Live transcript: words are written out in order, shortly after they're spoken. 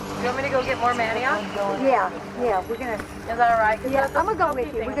You want me to go get more manioc? Yeah, we're gonna. Is that all right? Yeah, I'm gonna go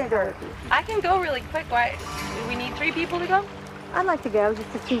with you. We're gonna go with you. I can go really quick. Why? Do we need 3 people to go? I'd like to go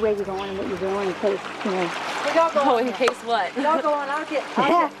just to see where you're going and what you're doing in case, you know. We all go. Oh, in case what? Y'all go on. I'll get.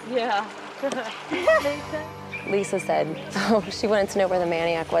 Yeah. Lisa said, she wanted to know where the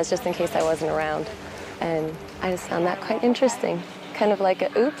manioc was just in case I wasn't around. And I just found that quite interesting. Kind of like a,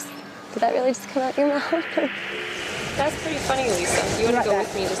 oops, did that really just come out your mouth? That's pretty funny, Lisa. You want to go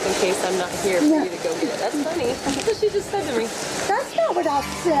with me just in case I'm not here for you to go get it. That's funny. That's what she just said to me. That's not what I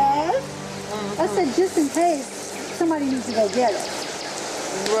said. I said just in case somebody needs to go get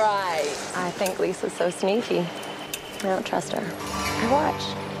it. Right. I think Lisa's so sneaky. I don't trust her. I watch.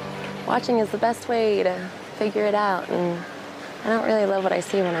 Watching is the best way to figure it out, and I don't really love what I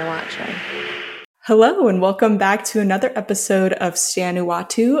see when I watch her. Hello, and welcome back to another episode of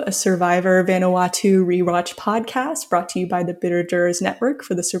Stanuatu, a Survivor Vanuatu rewatch podcast brought to you by the Bitter Jurors Network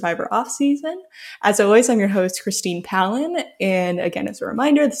for the Survivor offseason. As always, I'm your host, Christine Palin, and again, as a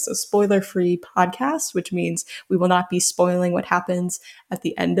reminder, this is a spoiler-free podcast, which means we will not be spoiling what happens at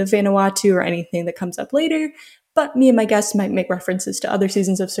the end of Vanuatu or anything that comes up later. But me and my guests might make references to other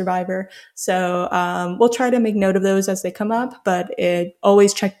seasons of Survivor. So we'll try to make note of those as they come up, but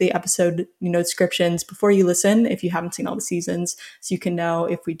always check the episode descriptions before you listen if you haven't seen all the seasons, so you can know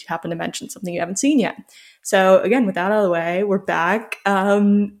if we happen to mention something you haven't seen yet. So again, with that out of the way, we're back.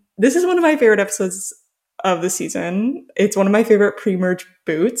 This is one of my favorite episodes of the season. It's one of my favorite pre-merge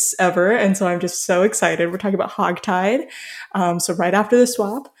boots ever, and so I'm just so excited. We're talking about Hogtied. So right after the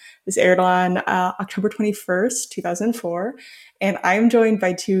swap. This aired on October 21st, 2004. And I'm joined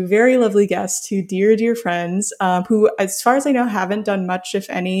by 2 very lovely guests, 2 dear friends, who, as far as I know, haven't done much, if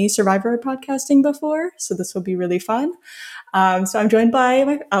any, Survivor podcasting before. So this will be really fun. So I'm joined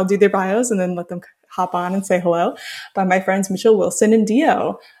by, I'll do their bios and then let them hop on and say hello, by my friends Mitchell Wilson and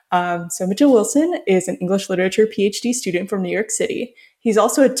Dio. So Mitchell Wilson is an English literature PhD student from New York City. He's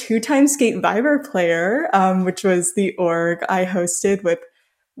also a 2-time Skate-Vivor player, which was the org I hosted with,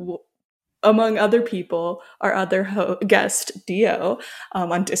 among other people, our other guest, Dio,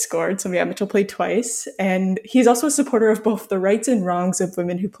 on Discord. So yeah, Mitchell played twice. And he's also a supporter of both the rights and wrongs of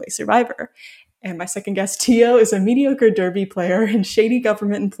women who play Survivor. And my second guest, Tio, is a mediocre derby player and shady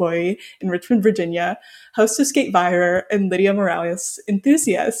government employee in Richmond, Virginia, host of Skate-Vivor and Lydia Morales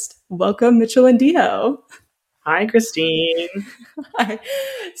enthusiast. Welcome, Mitchell and Dio. Hi, Christine. Hi.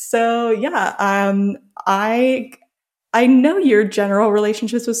 So yeah, I know your general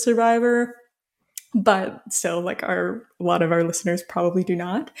relationships with Survivor, but still, a lot of our listeners probably do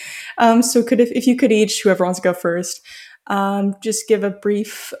not. So if you could each, whoever wants to go first, just give a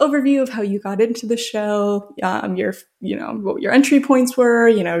brief overview of how you got into the show, what your entry points were,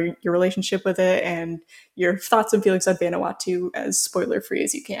 your relationship with it, and your thoughts and feelings on Vanuatu as spoiler-free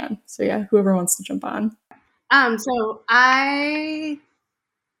as you can. So yeah, whoever wants to jump on. So I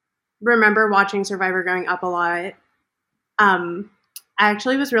remember watching Survivor growing up a lot. I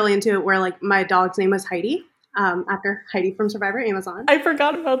actually was really into it where my dog's name was Heidi, after Heidi from Survivor Amazon. I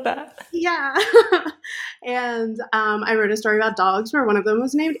forgot about that. Yeah. And I wrote a story about dogs where one of them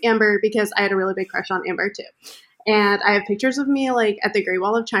was named Amber because I had a really big crush on Amber too. And I have pictures of me at the Great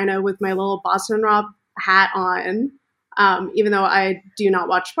Wall of China with my little Boston Rob hat on, even though I do not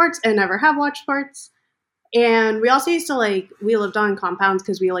watch sports and never have watched sports. And we also used to we lived on compounds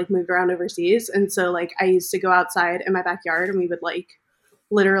because we moved around overseas. And so I used to go outside in my backyard and we would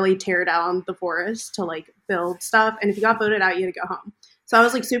literally tear down the forest to build stuff. And if you got voted out, you had to go home. So I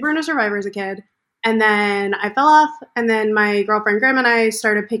was super into Survivor as a kid. And then I fell off. And then my girlfriend Graham and I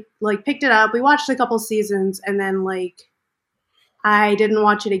started picked it up. We watched a couple seasons and then I didn't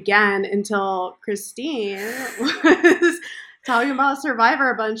watch it again until Christine was talking about Survivor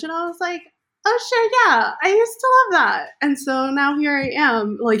a bunch. And I was like, oh, shit, yeah, I used to love that. And so now here I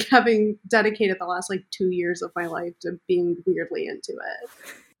am, having dedicated the last 2 years of my life to being weirdly into it.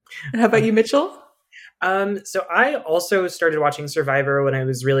 And how about you, Mitchell? So I also started watching Survivor when I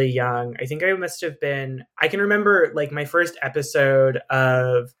was really young. I think I must have been, I can remember my first episode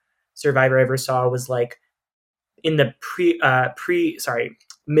of Survivor I ever saw was in the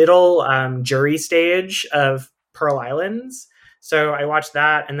middle jury stage of Pearl Islands. So I watched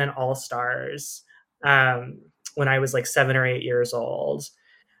that and then All Stars when I was 7 or 8 years old.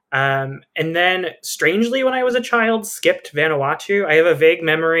 And then strangely, when I was a child, skipped Vanuatu. I have a vague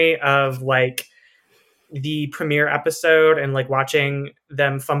memory of the premiere episode and watching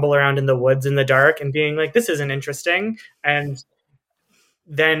them fumble around in the woods in the dark and being this isn't interesting. And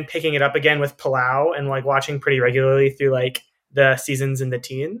then picking it up again with Palau and watching pretty regularly through the seasons in the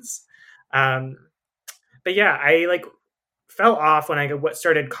teens. But yeah, I fell off when I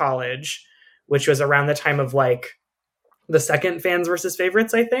started college, which was around the time of like the second Fans versus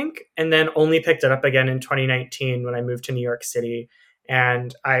Favorites, I think, and then only picked it up again in 2019 when I moved to New York City.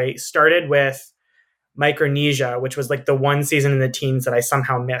 And I started with Micronesia, which was like the one season in the teens that I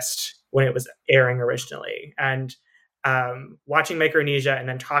somehow missed when it was airing originally. And watching Micronesia and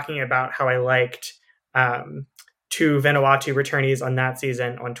then talking about how I liked two Vanuatu returnees on that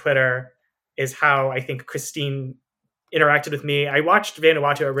season on Twitter is how I think Christine interacted with me. I watched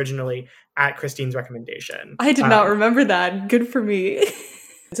Vanuatu originally at Christine's recommendation. I did not remember that. Good for me.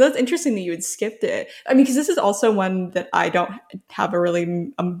 So that's interesting that you had skipped it. I mean, because this is also one that I don't have a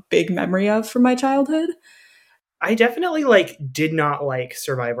really big memory of from my childhood. I definitely like did not like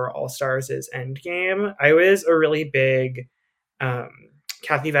Survivor All-Stars' Endgame. I was a really big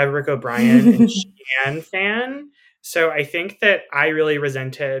Kathy Vaverick O'Brien and Sheehan fan. So I think that I really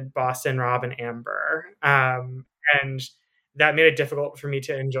resented Boston, Rob, and Amber. And that made it difficult for me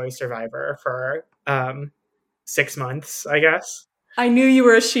to enjoy Survivor for 6 months, I guess. I knew you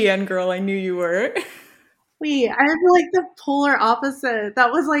were a Sheehan girl. I knew you were. Wait, I had like the polar opposite.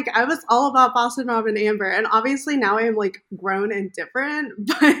 That was like, I was all about Boston, Rob, and Amber. And obviously now I am like grown and different,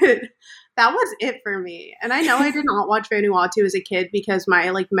 but that was it for me. And I know I did not watch Vanuatu as a kid because my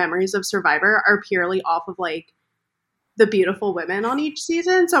like memories of Survivor are purely off of like the beautiful women on each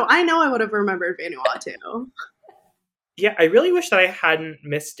season. So I know I would have remembered Vanuatu. Yeah, I really wish that I hadn't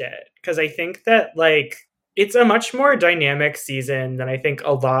missed it because I think that like it's a much more dynamic season than I think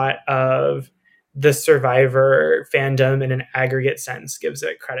a lot of the Survivor fandom in an aggregate sense gives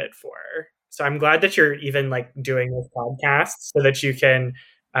it credit for. So I'm glad that you're even like doing this podcast so that you can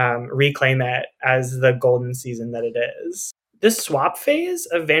reclaim it as the golden season that it is. The swap phase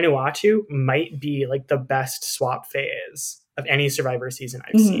of Vanuatu might be like the best swap phase of any Survivor season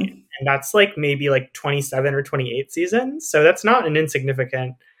I've seen. And that's like maybe like 27 or 28 seasons. So that's not an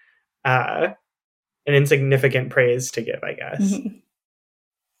insignificant praise to give, I guess. Mm-hmm.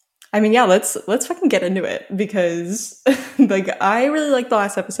 I mean, yeah, let's fucking get into it because like I really liked the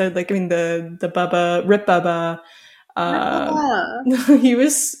last episode. Like, I mean, the Bubba, Rip Bubba. He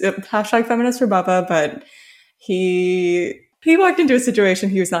was hashtag feminist for Bubba, but he walked into a situation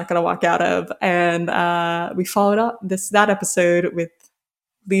he was not going to walk out of, and we followed up that episode with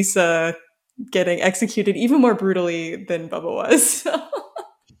Lisa getting executed even more brutally than Bubba was.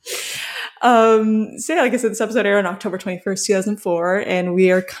 So yeah, like I said, this episode aired on October 21st, 2004, and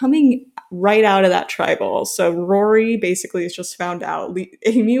we are coming right out of that tribal. So Rory basically has just found out.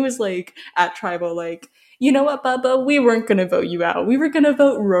 Amy was like at tribal, like, you know what, Bubba, we weren't going to vote you out. We were going to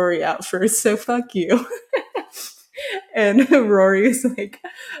vote Rory out first, so fuck you. And Rory is like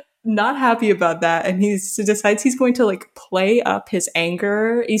not happy about that, and he decides he's going to like play up his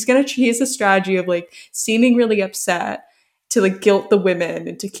anger. He has a strategy of like seeming really upset to like guilt the women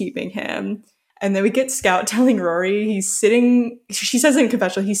into keeping him. And then we get Scout telling Rory she says in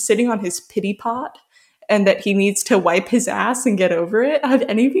confessional, he's sitting on his pity pot and that he needs to wipe his ass and get over it. Have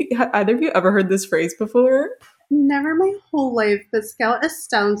either of you ever heard this phrase before? Never my whole life, but Scout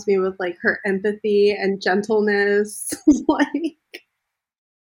astounds me with like her empathy and gentleness. Like,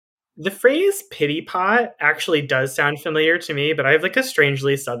 the phrase pity pot actually does sound familiar to me, but I have like a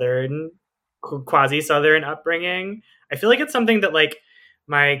strangely quasi-Southern upbringing. I feel like it's something that like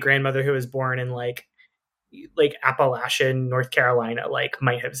my grandmother, who was born in like Appalachian, North Carolina, like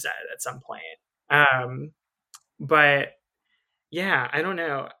might have said at some point. But yeah, I don't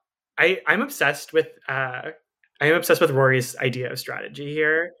know. I'm obsessed with Rory's idea of strategy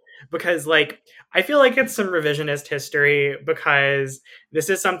here because like I feel like it's some revisionist history because this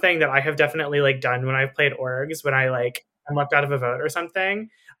is something that I have definitely like done when I've played orgs. When I'm left out of a vote or something,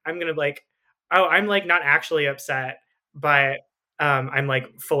 I'm gonna like, oh, I'm like not actually upset, but I'm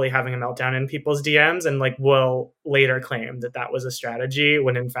like fully having a meltdown in people's DMs and like will later claim that was a strategy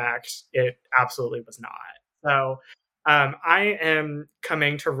when in fact it absolutely was not. So I am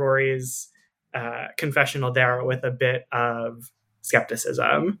coming to Rory's confessional there with a bit of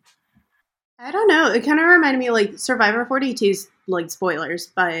skepticism. I don't know. It kind of reminded me like Survivor 42's like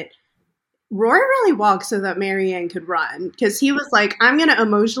spoilers, but Rory really walked so that Marianne could run because he was like, I'm going to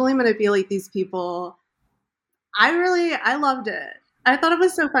emotionally manipulate these people. I loved it. I thought it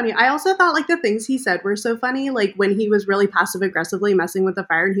was so funny. I also thought like the things he said were so funny. Like when he was really passive aggressively messing with the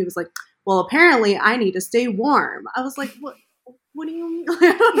fire and he was like, well, apparently I need to stay warm. I was like, what do you mean?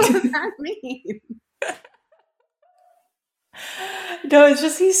 I don't know what that means. No, it's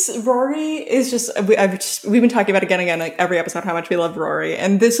just Rory is just we've been talking about again and again like every episode how much we love Rory,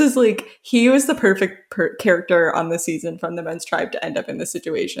 and this is like he was the perfect character on the season from the men's tribe to end up in this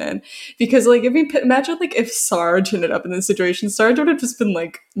situation, because like if you imagine like if Sarge ended up in this situation, Sarge would have just been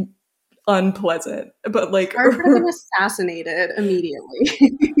like unpleasant, but like Sarge would have been assassinated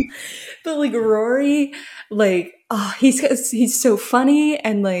immediately. but like Rory, like he's so funny,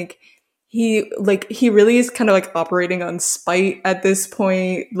 and like he really is kind of like operating on spite at this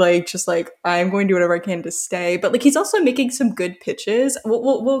point, like just like I'm going to do whatever I can to stay, but like he's also making some good pitches.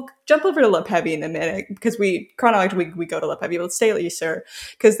 We'll jump over to Le Pevy in a minute because we chronologically we go to Le Pevy. Let's stay at Lisa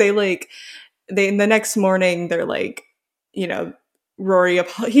because they the next morning they're like, you know, Rory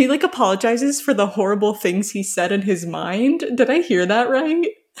he like apologizes for the horrible things he said in his mind. Did I hear that right?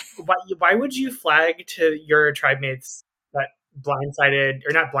 Why would you flag to your tribe mates that blindsided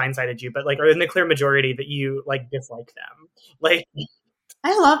or not blindsided you, but like are in the clear majority that you like dislike them? Like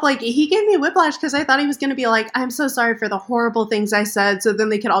I love like he gave me whiplash because I thought he was going to be like, I'm so sorry for the horrible things I said, so then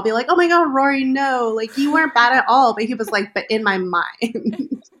they could all be like, oh my god, Rory, no, like you weren't bad at all, but he was like, but in my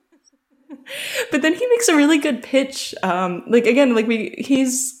mind. But then he makes a really good pitch, like again like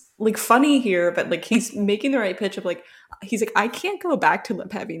he's like funny here, but like he's making the right pitch of like he's like I can't go back to Le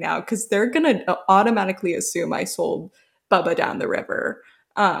Pevy now because they're gonna automatically assume I sold Bubba down the river.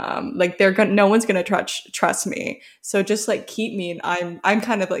 Like no one's gonna trust me, so just like keep me, and I'm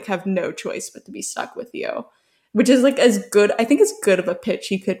kind of like have no choice but to be stuck with you, which is like as good, I think, as good of a pitch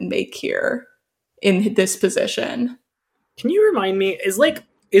he could make here in this position. Can you remind me,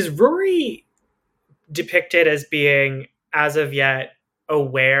 is Rory depicted as being as of yet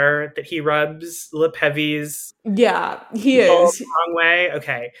aware that he rubs Le Pevy's yeah he is the wrong way?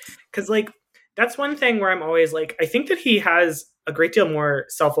 Okay, because like that's one thing where I'm always like, I think that he has a great deal more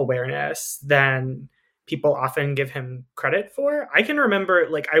self-awareness than people often give him credit for. I can remember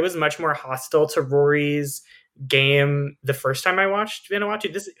like I was much more hostile to Rory's game the first time I watched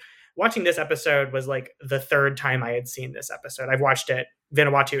Vanuatu. Watching this episode was like the third time I had seen this episode. I've watched it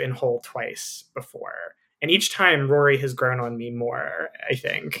Vanuatu in whole twice before, and each time Rory has grown on me more, I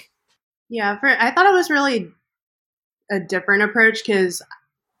think. Yeah, I thought it was really a different approach because,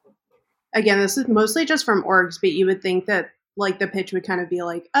 again, this is mostly just from orgs, but you would think that like the pitch would kind of be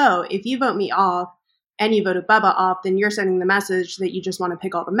like, oh, if you vote me off and you voted Bubba off, then you're sending the message that you just want to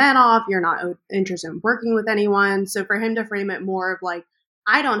pick all the men off. You're not interested in working with anyone. So for him to frame it more of like,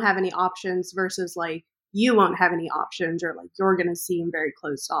 I don't have any options versus like, you won't have any options, or like you're going to seem very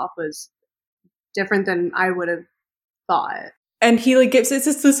closed off, was different than I would have thought. And he like gives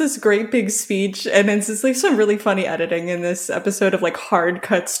this great big speech, and it's just like some really funny editing in this episode of like hard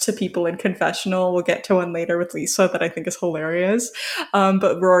cuts to people in confessional. We'll get to one later with Lisa that I think is hilarious.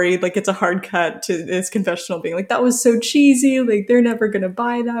 But Rory like it's a hard cut to his confessional being like, that was so cheesy, like they're never gonna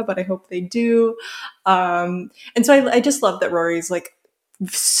buy that, but I hope they do. And so I just love that Rory's like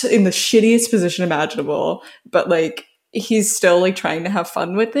in the shittiest position imaginable, but like he's still like trying to have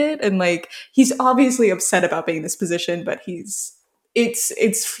fun with it, and like he's obviously upset about being in this position, but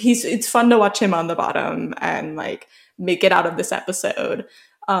it's fun to watch him on the bottom and like make it out of this episode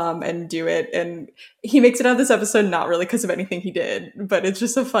and do it. And he makes it out of this episode not really because of anything he did, but it's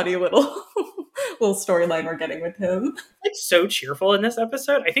just a funny little storyline we're getting with him. Like so cheerful in this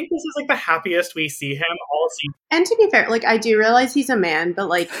episode. I think this is like the happiest we see him all season. And to be fair, like I do realize he's a man, but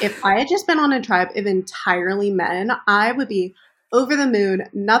like if I had just been on a tribe of entirely men, I would be over the moon.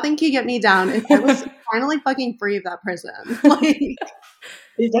 Nothing could get me down if I was finally fucking free of that prison. Like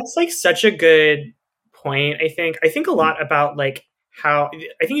that's like such a good point. I think a lot about like how,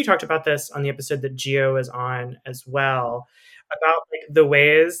 I think you talked about this on the episode that Gio is on as well, about like the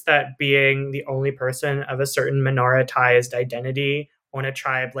ways that being the only person of a certain minoritized identity on a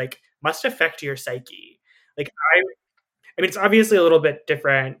tribe like must affect your psyche. Like I mean it's obviously a little bit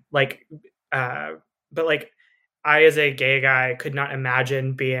different, like but like I as a gay guy could not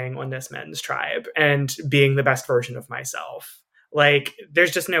imagine being on this men's tribe and being the best version of myself. Like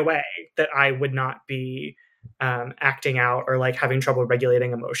there's just no way that I would not be acting out or like having trouble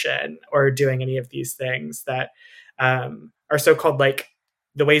regulating emotion or doing any of these things that are so-called like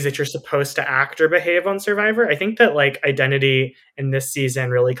the ways that you're supposed to act or behave on Survivor. I think that like identity in this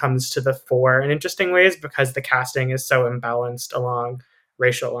season really comes to the fore in interesting ways because the casting is so imbalanced along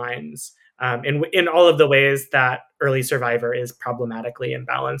racial lines, in all of the ways that early Survivor is problematically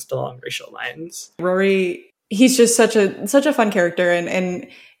imbalanced along racial lines. Rory, he's just such a fun character, and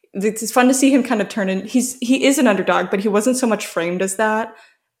it's fun to see him kind of turn in. He is an underdog, but he wasn't so much framed as that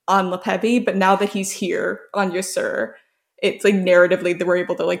on Le Pevy, but now that he's here on Ysir, it's like narratively they were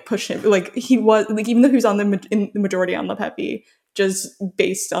able to like push him, like he was like, even though he was on in the majority on LePepi, just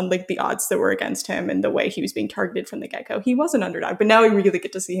based on like the odds that were against him and the way he was being targeted from the get-go, he was an underdog. But now we really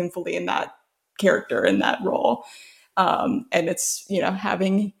get to see him fully in that character, in that role. And it's, you know,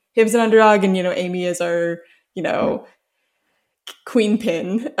 having him as an underdog and, you know, Amy as our, you know, queen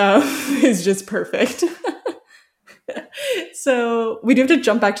pin is just perfect. So we do have to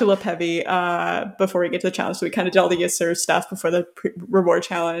jump back to LePevi before we get to the challenge. So we kind of did all the Yes Sir stuff before the reward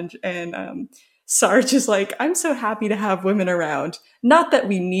challenge. And Sarge is like, I'm so happy to have women around. Not that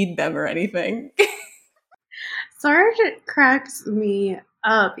we need them or anything. Sarge cracks me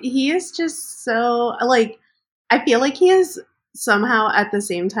up. He is just so, like, I feel like he is somehow at the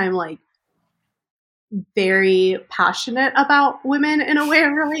same time, like, very passionate about women in a way I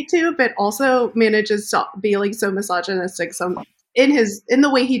relate to, but also manages to be like so misogynistic in the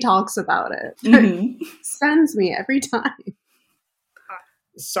way he talks about it. Mm-hmm. Sends me every time.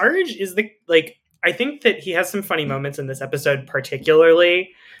 Sarge is I think that he has some funny moments in this episode particularly,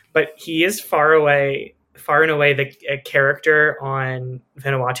 but he is far and away the character on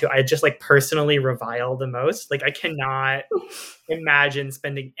Vanuatu I just like personally revile the most. Like, I cannot imagine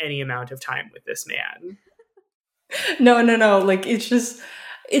spending any amount of time with this man. No. Like, it's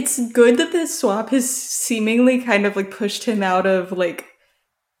good that this swap has seemingly kind of like pushed him out of like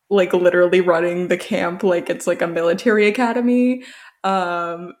literally running the camp like it's like a military academy.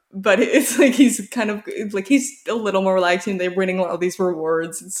 But it's like he's kind of like he's a little more relaxing. They're winning all these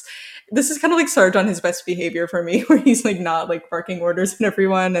rewards. This is kind of like Sarge on his best behavior for me, where he's like not like barking orders at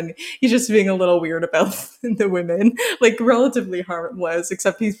everyone, and he's just being a little weird about the women, like relatively harmless,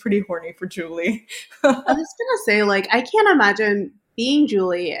 except he's pretty horny for Julie. I was gonna say, like, I can't imagine being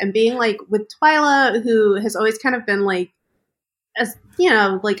Julie and being like with Twyla, who has always kind of been like, as you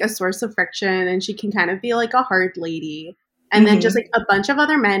know, like a source of friction, and she can kind of be like a hard lady. And then just like a bunch of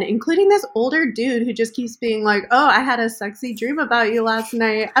other men, including this older dude who just keeps being like, "Oh, I had a sexy dream about you last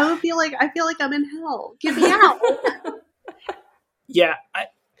night." I feel like I'm in hell. Get me out. Yeah,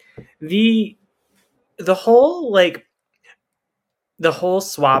 the whole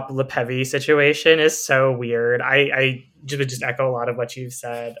swap LePevi situation is so weird. I would just echo a lot of what you've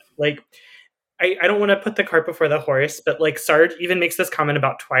said. Like, I don't want to put the cart before the horse, but like Sarge even makes this comment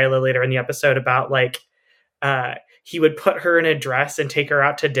about Twyla later in the episode about like he would put her in a dress and take her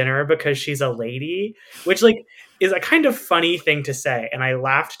out to dinner because she's a lady, which like is a kind of funny thing to say. And I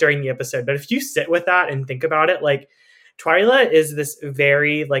laughed during the episode, but if you sit with that and think about it, like Twyla is this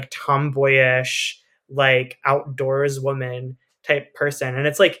very like tomboyish, like outdoors woman type person. And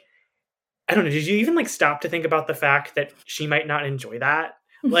it's like, I don't know, did you even like stop to think about the fact that she might not enjoy that?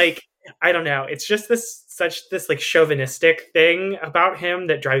 Like, I don't know. It's just this like chauvinistic thing about him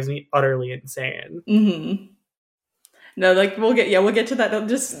that drives me utterly insane. Mm-hmm. No, like we'll get to that.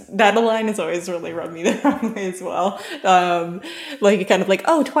 Just that line has always really rubbed me the wrong way as well. Like kind of like,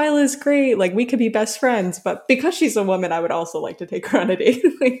 oh, Twyla's great. Like we could be best friends, but because she's a woman, I would also like to take her on a date.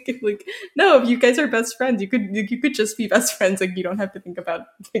 like no, if you guys are best friends, you could just be best friends. Like you don't have to think about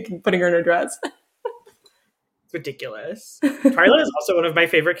putting her in a dress. It's ridiculous. Twyla is also one of my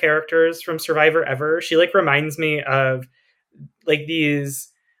favorite characters from Survivor ever. She like reminds me of like these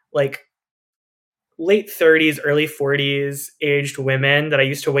like late 30s, early 40s aged women that I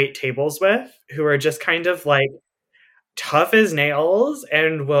used to wait tables with, who are just kind of like tough as nails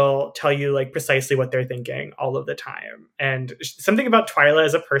and will tell you like precisely what they're thinking all of the time. And something about Twyla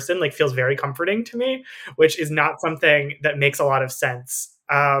as a person like feels very comforting to me, which is not something that makes a lot of sense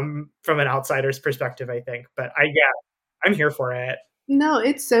from an outsider's perspective, I think. But I'm here for it. No,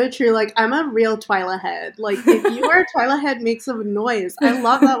 it's so true. Like, I'm a real Twyla head. Like, if you are a Twyla head, make some noise. I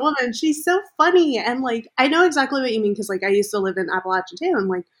love that woman. She's so funny. And, like, I know exactly what you mean because, like, I used to live in Appalachia, too. And,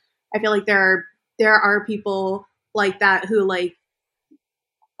 like, I feel like there are people like that who, like,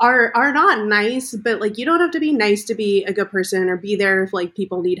 are not nice. But, like, you don't have to be nice to be a good person or be there if, like,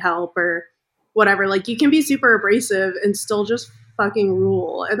 people need help or whatever. Like, you can be super abrasive and still just fucking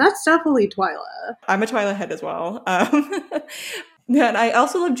rule. And that's definitely Twyla. I'm a Twyla head as well. Yeah, and I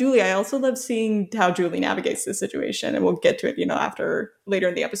also love Julie. I also love seeing how Julie navigates this situation, and we'll get to it, later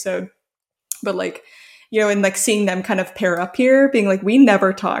in the episode. But like, and like seeing them kind of pair up here, being like, we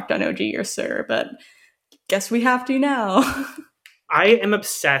never talked on OG Yes Sir, but guess we have to now. I am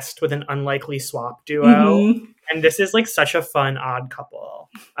obsessed with an unlikely swap duo, and this is like such a fun odd couple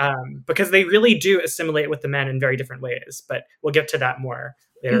because they really do assimilate with the men in very different ways. But we'll get to that more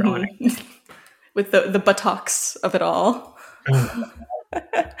later on. With the buttocks of it all.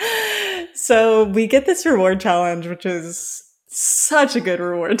 So we get this reward challenge, which is Such a good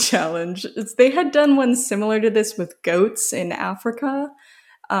reward challenge. They had done one similar to this with goats in Africa.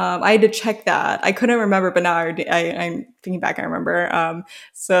 I had to check that. I couldn't remember, but now I'm thinking back, I remember.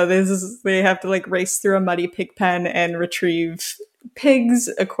 So they have to like race through a muddy pig pen and retrieve pigs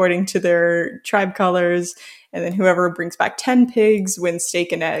according to their tribe colors. And then whoever brings back 10 pigs wins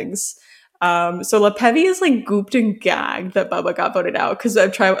steak and eggs. So LaPevy is like gooped and gagged that Bubba got voted out because a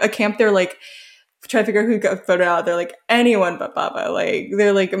camp they're like, try to figure out who got voted out. They're like anyone but Bubba. Like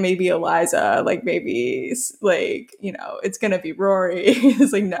they're like maybe Eliza. Like maybe like it's gonna be Rory.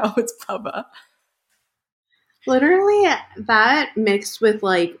 It's like no, it's Bubba. Literally, that mixed with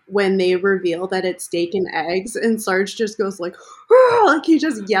like when they reveal that it's steak and eggs, and Sarge just goes like he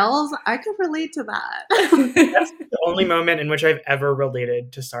just yells. I could relate to that. That's the only moment in which I've ever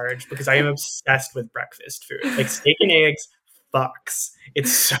related to Sarge because I am obsessed with breakfast food. Like steak and eggs, fucks.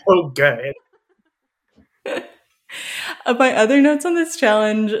 It's so good. My other notes on this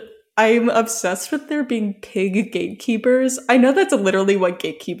challenge, I'm obsessed with there being pig gatekeepers. I know that's literally what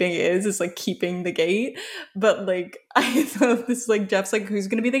gatekeeping is like keeping the gate, but like I thought this like Jeff's like, who's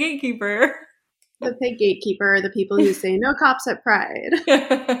gonna be the gatekeeper? The pig gatekeeper are the people who say no cops at Pride.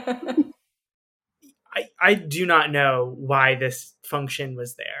 I do not know why this function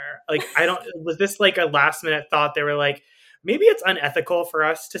was there. Like was this like a last minute thought? They were like, maybe it's unethical for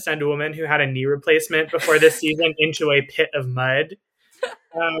us to send a woman who had a knee replacement before this season into a pit of mud.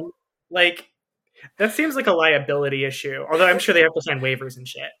 Like, that seems like a liability issue. Although I'm sure they have to sign waivers and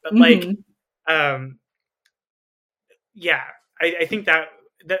shit. But yeah, I think that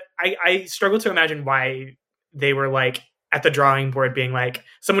I struggle to imagine why they were like at the drawing board being like,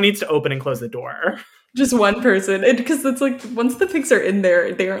 someone needs to open and close the door. Just one person. Because it's like, once the pigs are in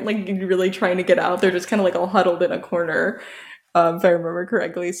there, they aren't like really trying to get out. They're just kind of like all huddled in a corner, if I remember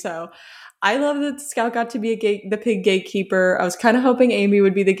correctly. So I love that Scout got to be the pig gatekeeper. I was kind of hoping Amy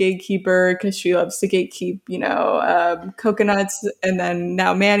would be the gatekeeper because she loves to gatekeep, coconuts and then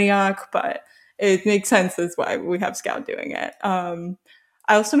now Manioc. But it makes sense. That's why we have Scout doing it.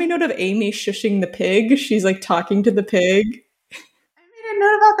 I also made note of Amy shushing the pig. She's like talking to the pig. I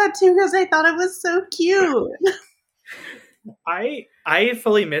note about that too because I thought it was so cute. I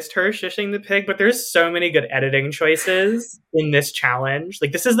fully missed her shushing the pig, but there's so many good editing choices in this challenge.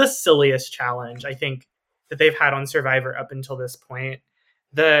 Like this is the silliest challenge I think that they've had on Survivor up until this point.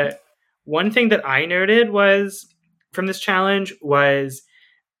 The one thing that I noted was from this challenge was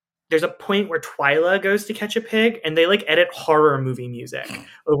there's a point where Twyla goes to catch a pig and they like edit horror movie music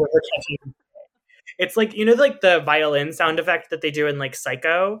over her catching. It's like, like the violin sound effect that they do in like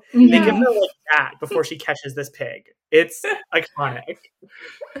Psycho. Yeah. They give her like that before she catches this pig. It's iconic.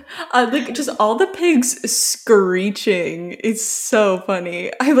 Like just all the pigs screeching. It's so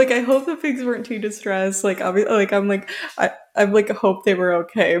funny. I hope the pigs weren't too distressed. Like I hope they were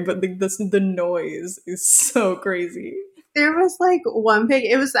okay. But like the noise is so crazy. There was like one pig.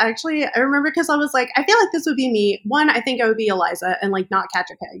 It was actually, I remember because I was like, I feel like this would be me. One, I think I would be Eliza and like not catch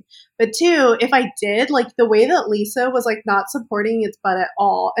a pig. But two, if I did, like the way that Lisa was like not supporting its butt at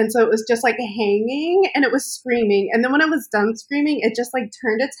all. And so it was just like hanging and it was screaming. And then when it was done screaming, it just like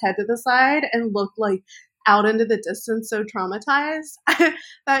turned its head to the side and looked like out into the distance, so traumatized.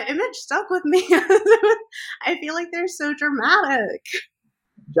 That image stuck with me. I feel like they're so dramatic.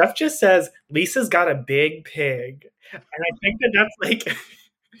 Jeff just says, Lisa's got a big pig. And I think that's like,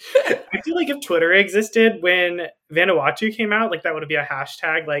 I feel like if Twitter existed when Vanuatu came out, like that would be a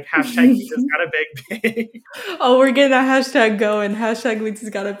hashtag, like hashtag Lisa's got a big pig. Oh, we're getting a hashtag going. Hashtag Lisa's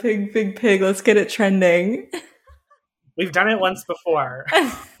got a big pig. Let's get it trending. We've done it once before.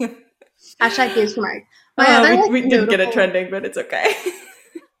 Hashtag Games for Mark. We didn't get it trending, but it's okay.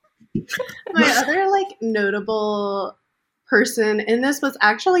 My other like notable person in this was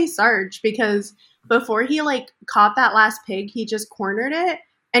actually Sarge, because before he like caught that last pig, he just cornered it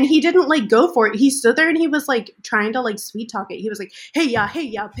and he didn't like go for it. He stood there and he was like trying to like sweet talk it. He was like, hey yeah,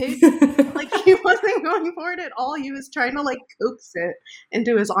 pig. Like he wasn't going for it at all. He was trying to like coax it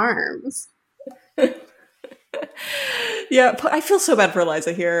into his arms. Yeah, I feel so bad for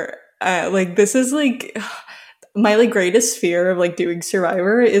Eliza here. Like this is like my like greatest fear of like doing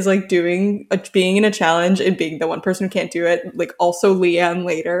Survivor is like being in a challenge and being the one person who can't do it. Like also Leanne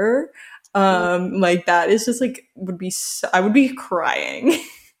later. Like that is just like I would be crying.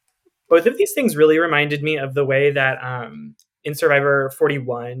 Both of these things really reminded me of the way that in Survivor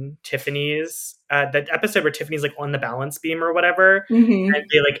 41, Tiffany's that episode where Tiffany's like on the balance beam or whatever, and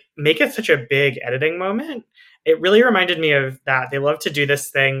they like make it such a big editing moment. It really reminded me of that. They love to do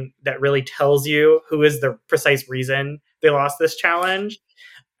this thing that really tells you who is the precise reason they lost this challenge.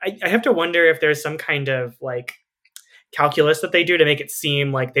 I have to wonder if there's some kind of like calculus that they do to make it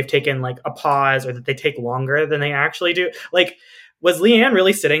seem like they've taken like a pause or that they take longer than they actually do. Like, was Leanne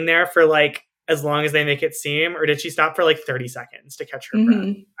really sitting there for like as long as they make it seem, or did she stop for like 30 seconds to catch her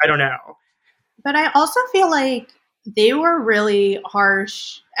breath? I don't know. But I also feel like they were really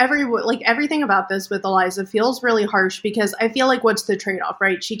harsh. Everything about this with Eliza feels really harsh because I feel like what's the trade-off,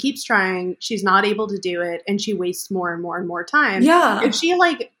 right? She keeps trying, she's not able to do it, and she wastes more and more and more time. Yeah. If she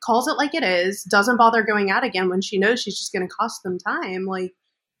like calls it like it is, doesn't bother going out again when she knows she's just going to cost them time, like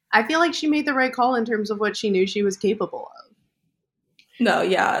I feel like she made the right call in terms of what she knew she was capable of. No,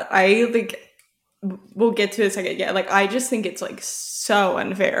 yeah. I like we'll get to it in a second. Yeah, like I just think it's like so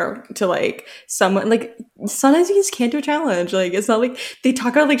unfair to like someone like sometimes you just can't do a challenge. Like it's not like they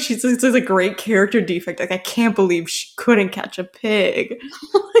talk about like she's a great character defect. Like I can't believe she couldn't catch a pig.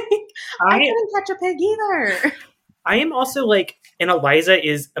 I couldn't catch a pig either. I am also like, and Eliza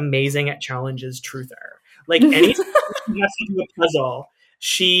is amazing at challenges truther. Like anytime she has to do a puzzle,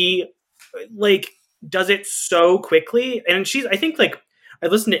 she like does it so quickly. And I think like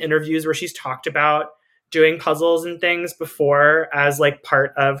I've listened to interviews where she's talked about doing puzzles and things before as like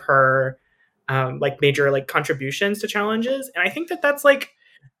part of her like major like contributions to challenges. And I think that that's like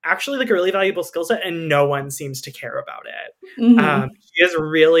actually like a really valuable skill set, and no one seems to care about it. She is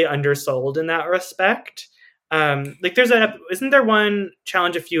really undersold in that respect. Like isn't there one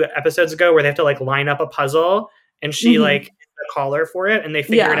challenge a few episodes ago where they have to like line up a puzzle and she like is the caller for it and they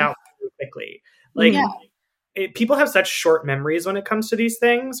figure it out really quickly. Like people have such short memories when it comes to these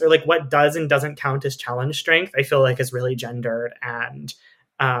things, or like what does and doesn't count as challenge strength, I feel like is really gendered and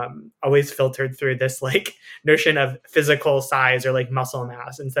always filtered through this like notion of physical size or like muscle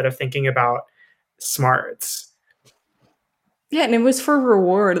mass instead of thinking about smarts. Yeah, and it was for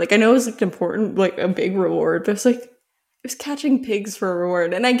reward. Like I know it was like important, like a big reward, but it's like it was catching pigs for a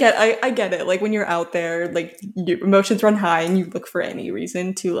reward. And I get it. Like when you're out there, like your emotions run high and you look for any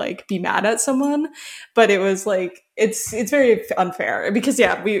reason to like be mad at someone. But it was like it's very unfair because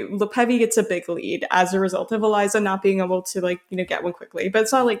LePevy gets a big lead as a result of Eliza not being able to like, you know, get one quickly. But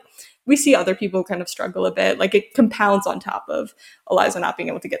it's not like we see other people kind of struggle a bit. Like it compounds on top of Eliza not being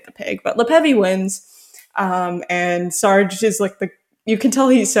able to get the pig. But LePevy wins. And Sarge is like you can tell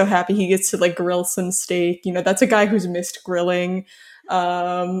he's so happy he gets to like grill some steak. You know, that's a guy who's missed grilling. You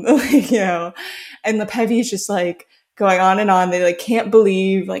know, and LePevy is just like going on and on. They like can't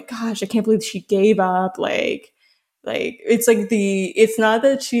believe, like, gosh, I can't believe she gave up. Like it's like it's not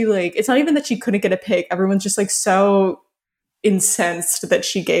even that she couldn't get a pig. Everyone's just like so incensed that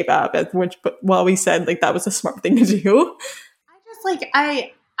she gave up. While we said like that was a smart thing to do.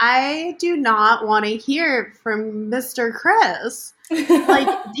 I do not want to hear from Mr. Chris. Like,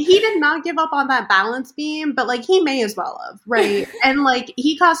 he did not give up on that balance beam, but like he may as well have, right? And like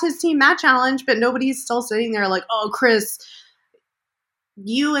he cost his team that challenge, but nobody's still sitting there like, oh, Chris,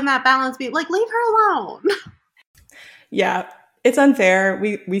 you and that balance beam, like leave her alone. Yeah, it's unfair.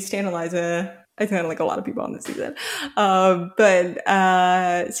 We stand Eliza. I think like a lot of people on this season. So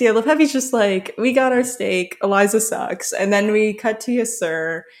yeah, LePevy's just like, we got our steak, Eliza sucks. And then we cut to Yes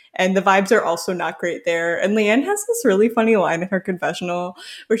Sir, and the vibes are also not great there. And Leanne has this really funny line in her confessional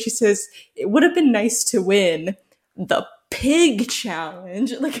where she says, it would have been nice to win the pig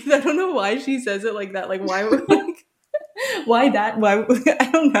challenge. Like, I don't know why she says it like that. Like, why would like why that? Why?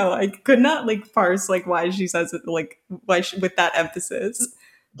 I don't know. I could not like parse like why she says it like with that emphasis.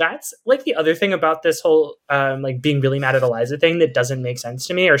 That's like the other thing about this whole like being really mad at Eliza thing that doesn't make sense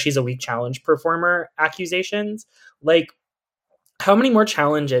to me, or she's a weak challenge performer accusations. Like, how many more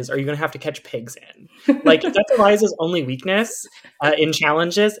challenges are you going to have to catch pigs in? Like, if that's Eliza's only weakness in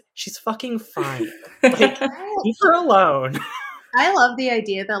challenges, she's fucking fine. Like, leave her alone. I love the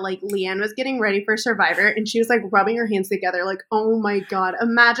idea that like Leanne was getting ready for Survivor and she was like rubbing her hands together like, oh my God,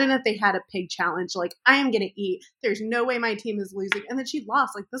 imagine if they had a pig challenge. Like, I am going to eat. There's no way my team is losing. And then she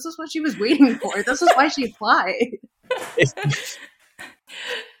lost. Like, this is what she was waiting for. This is why she applied.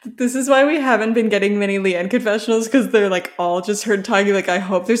 This is why we haven't been getting many Leanne confessionals, because they're like all just her talking like, I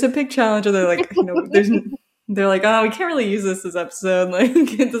hope there's a pig challenge. Or they're like, you know, they're like, oh, we can't really use this episode. Like,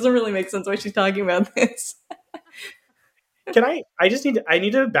 it doesn't really make sense why she's talking about this. I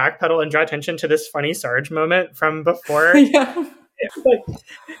need to backpedal and draw attention to this funny Sarge moment from before. Yeah. Like,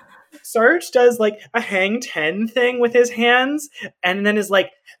 Sarge does like a hang 10 thing with his hands and then is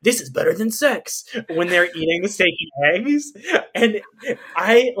like, this is better than sex when they're eating the steak and eggs. And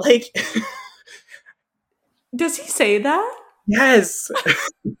I like... Does he say that? Yes.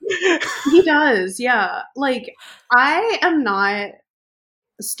 He does, yeah. Like, I am not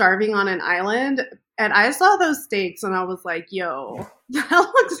starving on an island, and I saw those steaks and I was like, yo,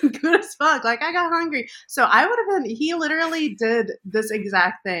 that looks good as fuck. Like, I got hungry. So I would have been, he literally did this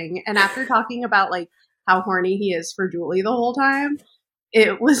exact thing. And after talking about like how horny he is for Julie the whole time,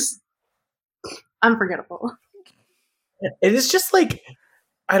 it was unforgettable. It is just like,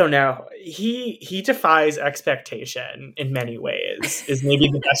 I don't know. He defies expectation in many ways, is maybe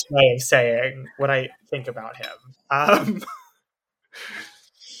the best way of saying what I think about him.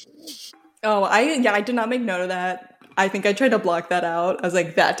 Oh, I did not make note of that. I think I tried to block that out. I was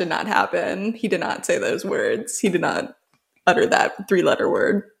like, that did not happen. He did not say those words. He did not utter that 3-letter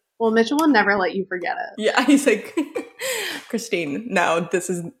word. Well, Mitchell will never let you forget it. Yeah, he's like, Christine, no, this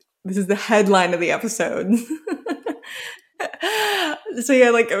is the headline of the episode. So yeah,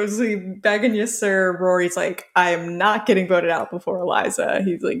 like, I was like, back in Yes Sir, Rory's like, I am not getting voted out before Eliza.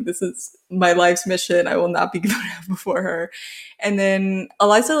 He's like, this is my life's mission. I will not be voted out before her. And then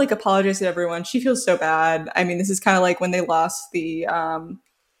Eliza like apologizes to everyone. She feels so bad. I mean, this is kind of like when they lost the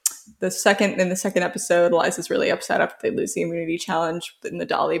second episode. Eliza's really upset after they lose the immunity challenge in the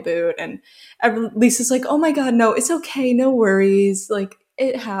dolly boot, and Lisa's like, oh my god, no, it's okay, no worries, like,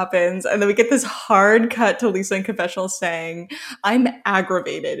 it happens. And then we get this hard cut to Lisa in confessional saying, I'm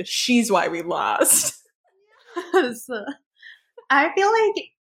aggravated, she's why we lost. So, I feel like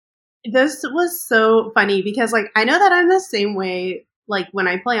this was so funny because, like, I know that I'm the same way, like, when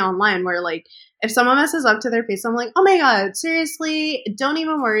I play online, where, like, if someone messes up to their face, I'm like, oh my god, seriously, don't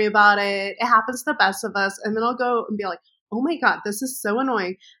even worry about it. It happens to the best of us. And then I'll go and be like, oh my god, this is so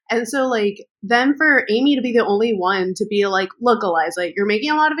annoying. And so, like, then for Amy to be the only one to be like, look, Eliza, you're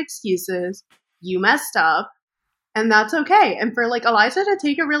making a lot of excuses. You messed up. And that's okay. And for, like, Eliza to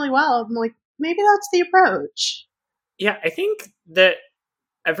take it really well, I'm like, maybe that's the approach. Yeah, I think that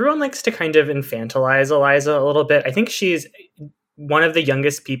everyone likes to kind of infantilize Eliza a little bit. I think she's one of the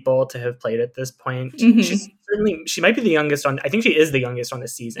youngest people to have played at this point. Mm-hmm. She might be the youngest I think she is the youngest on the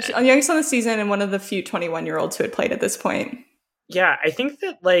season. She's the youngest on the season and one of the few 21-year-olds who had played at this point. Yeah, I think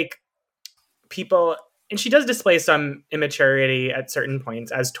that, like, people, and she does display some immaturity at certain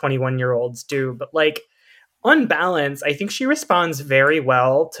points, as 21-year-olds do, but, like, on balance, I think she responds very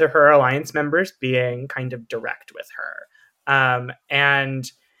well to her alliance members being kind of direct with her.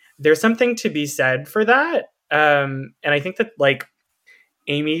 And there's something to be said for that. And I think that, like,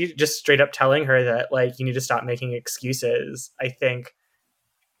 Amy just straight up telling her that, like, you need to stop making excuses, I think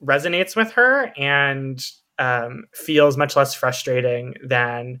resonates with her and feels much less frustrating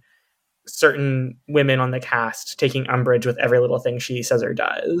than certain women on the cast taking umbrage with every little thing she says or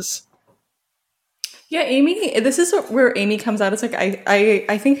does. Yeah, Amy, this is where Amy comes out. It's like,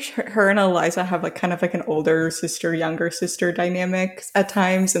 I think her and Eliza have like kind of like an older sister, younger sister dynamic at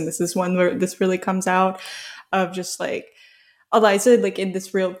times. And this is one where this really comes out of just like Eliza, like, in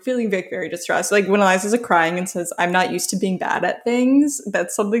this real feeling like very distressed. Like, when Eliza's like crying and says, I'm not used to being bad at things,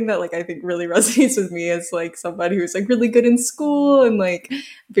 that's something that, like, I think really resonates with me as like somebody who's like really good in school and like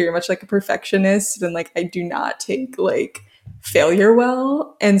very much like a perfectionist, and like I do not take like failure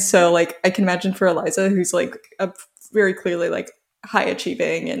well. And so, like, I can imagine for Eliza, who's like a very clearly like high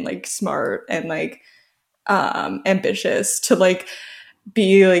achieving and like smart and like ambitious, to like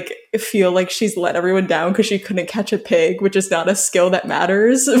be like feel like she's let everyone down because she couldn't catch a pig, which is not a skill that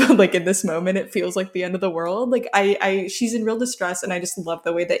matters. Like, in this moment, it feels like the end of the world. Like, she's in real distress, and I just love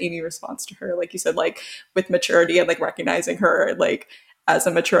the way that Amy responds to her, like you said, like with maturity and like recognizing her like as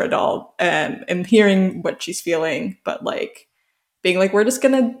a mature adult and hearing what she's feeling, but like being like, we're just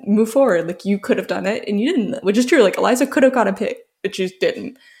gonna move forward. Like, you could have done it and you didn't, which is true. Like, Eliza could have got a pig, but she just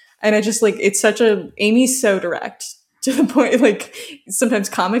didn't. And I just like, it's such Amy's so direct, to the point, like, sometimes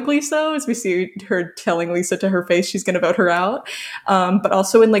comically so, as we see her telling Lisa to her face she's going to vote her out, but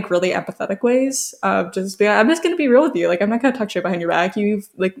also in like really empathetic ways of just being, I'm just going to be real with you. Like, I'm not going to talk shit behind your back. You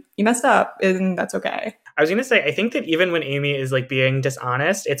messed up, and that's okay. I was going to say, I think that even when Amy is like being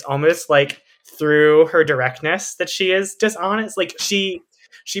dishonest, it's almost like through her directness that she is dishonest. Like, she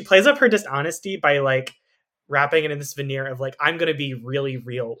plays up her dishonesty by like wrapping it in this veneer of like, I'm going to be really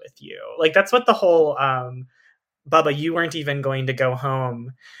real with you. Like, that's what the whole Bubba, you weren't even going to go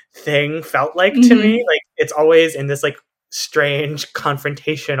home thing felt like to me. Like, it's always in this like strange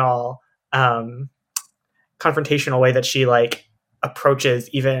confrontational way that she like approaches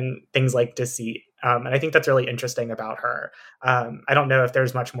even things like deceit. And I think that's really interesting about her. I don't know if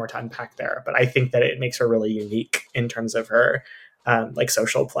there's much more to unpack there, but I think that it makes her really unique in terms of her like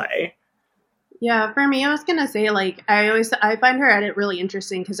social play. Yeah, for me, I was going to say, like, I find her edit really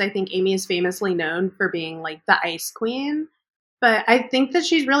interesting because I think Amy is famously known for being, like, the ice queen. But I think that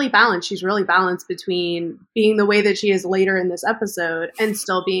she's really balanced. She's really balanced between being the way that she is later in this episode and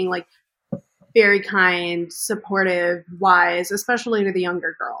still being, like, very kind, supportive, wise, especially to the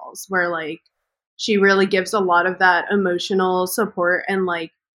younger girls, where like she really gives a lot of that emotional support and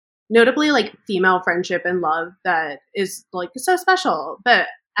like notably like female friendship and love that is like so special. But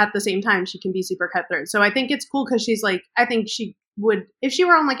at the same time, she can be super cutthroat. So I think it's cool because she's like, I think she would, if she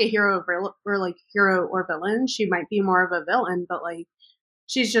were on like a hero or like hero or villain, she might be more of a villain. But like,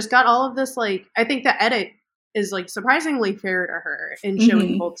 she's just got all of this. Like, I think the edit is like surprisingly fair to her in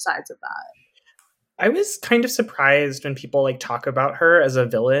showing both sides of that. I was kind of surprised when people like talk about her as a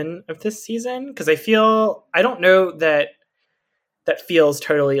villain of this season because I don't know that feels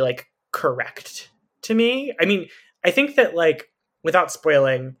totally like correct to me. I mean, I think that like without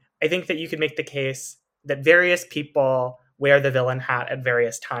spoiling, I think that you could make the case that various people wear the villain hat at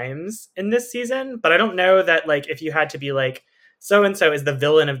various times in this season, but I don't know that like if you had to be like so and so is the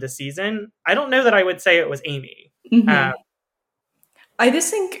villain of the season, I don't know that I would say it was Amy. I just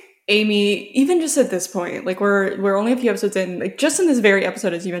think Amy, even just at this point, like we're only a few episodes in, like just in this very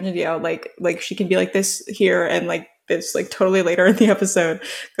episode, as you mentioned, yeah, like she can be like this here and like this like totally later in the episode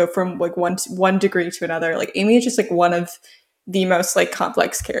go from like one degree to another. Like Amy is just like one of the most like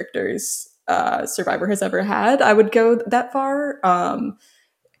complex characters Survivor has ever had. I would go that far.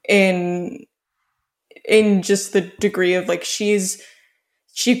 In just the degree of like she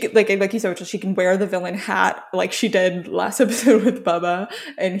like you said, she can wear the villain hat like she did last episode with Bubba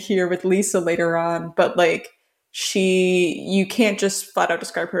and here with Lisa later on, but like you can't just flat out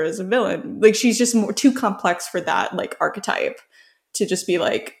describe her as a villain. Like she's just too complex for that like archetype to just be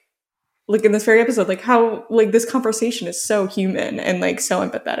like in this very episode, like how like this conversation is so human and like so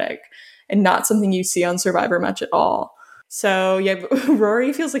empathetic and not something you see on Survivor much at all. So yeah,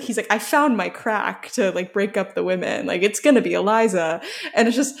 Rory feels like he's like, I found my crack to like break up the women. Like it's gonna be Eliza. And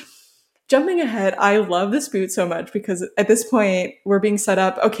it's just jumping ahead. I love this boot so much because at this point we're being set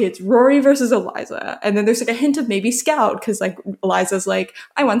up. Okay, it's Rory versus Eliza. And then there's like a hint of maybe Scout because like Eliza's like,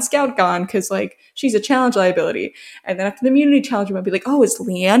 I want Scout gone because like she's a challenge liability. And then after the immunity challenge, we might be like, oh, is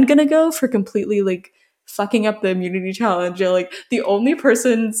Leanne gonna go for completely like fucking up the immunity challenge? You're like the only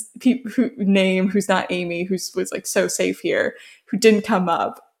person's who's not Amy was like so safe here who didn't come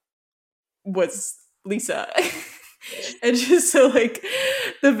up was Lisa. And just so like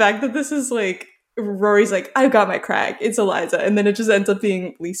the fact that this is like Rory's like, I've got my crack, it's Eliza, and then it just ends up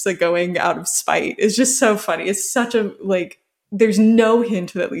being Lisa going out of spite is just so funny. It's such a like there's no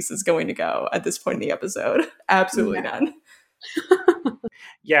hint that Lisa's going to go at this point in the episode. Absolutely none.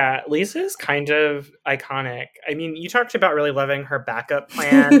 Yeah, Lisa's kind of iconic. I mean, you talked about really loving her backup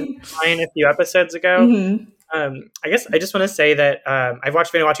plan a few episodes ago. I guess I just want to say that I've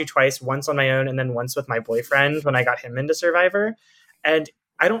watched Vanuatu twice, once on my own and then once with my boyfriend when I got him into Survivor. And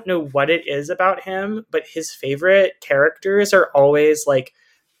I don't know what it is about him, but his favorite characters are always like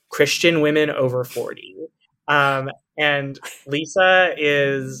Christian women over 40. And Lisa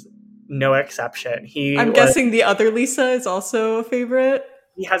is no exception. I'm guessing the other Lisa is also a favorite.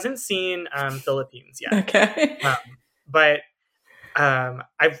 He hasn't seen Philippines yet. Okay. But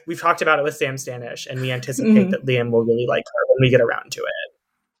we've talked about it with Sam Stanish, and we anticipate that Liam will really like her when we get around to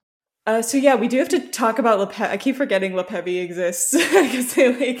it. So yeah, we do have to talk about I keep forgetting LePevy exists. I guess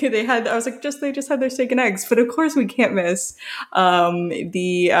they had. I was like, they just had their steak and eggs, but of course we can't miss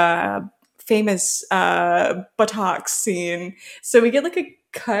the famous buttocks scene. So we get like a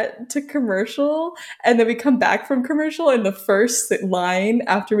cut to commercial, and then we come back from commercial, and the first line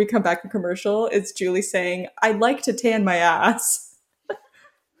after we come back from commercial is Julie saying, "I'd like to tan my ass."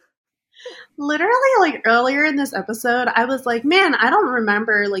 Literally, like earlier in this episode, I was like, man, I don't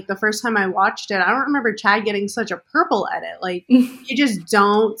remember like the first time I watched it. I don't remember Chad getting such a purple edit. Like you just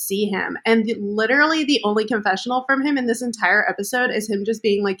don't see him. And literally the only confessional from him in this entire episode is him just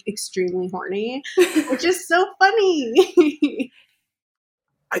being like extremely horny, which is so funny.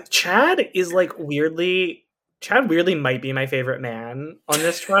 Chad weirdly might be my favorite man on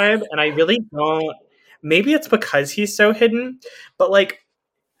this tribe. And I really don't, maybe it's because he's so hidden, but like,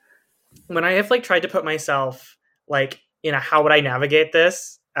 when I have like tried to put myself like in a how would I navigate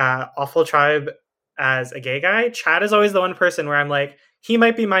this awful tribe as a gay guy, Chad is always the one person where I'm like, he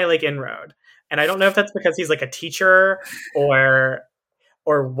might be my like inroad. And I don't know if that's because he's like a teacher or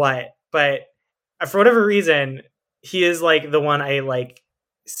what, but for whatever reason, he is like the one I like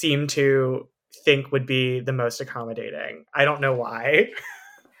seem to think would be the most accommodating. I don't know why.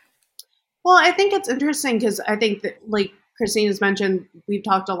 Well, I think it's interesting because I think that like Christine has mentioned, we've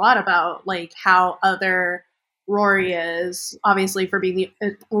talked a lot about like how other Rory is, obviously for being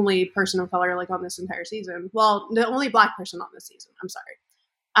the only person of color like on this entire season. Well, the only Black person on this season. I'm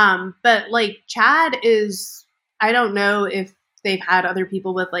sorry. But like Chad is, I don't know if they've had other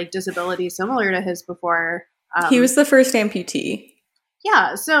people with like disabilities similar to his before. He was the first amputee.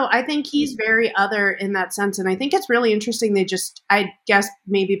 Yeah, so I think he's very other in that sense. And I think it's really interesting. I guess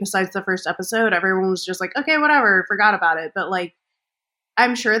maybe besides the first episode, everyone was just like, okay, whatever, forgot about it. But like,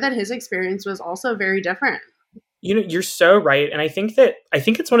 I'm sure that his experience was also very different. You know, you're so right. And I think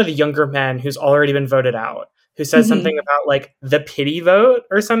it's one of the younger men who's already been voted out, who says something about like the pity vote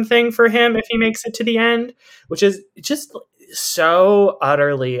or something for him if he makes it to the end, which is just so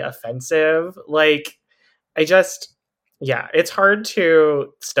utterly offensive. Like, yeah, it's hard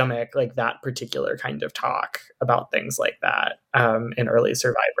to stomach like that particular kind of talk about things like that in early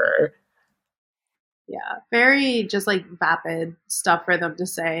Survivor. Yeah, very just like vapid stuff for them to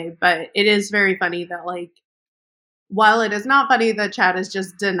say. But it is very funny that like, while it is not funny that Chad is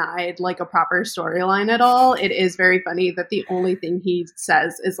just denied like a proper storyline at all, it is very funny that the only thing he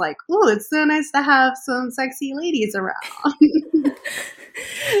says is like, oh, it's so nice to have some sexy ladies around.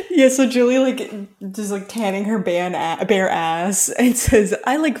 Yeah, so Julie like just like tanning her bare ass and says,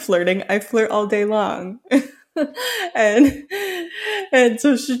 I like flirting. I flirt all day long. and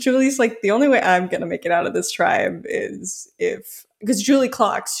so Julie's like, the only way I'm gonna make it out of this tribe is because Julie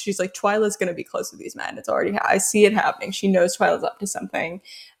clocks, she's like, Twyla's gonna be close with these men. It's already I see it happening. She knows Twyla's up to something.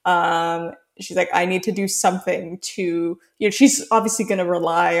 She's like, I need to do something to, she's obviously going to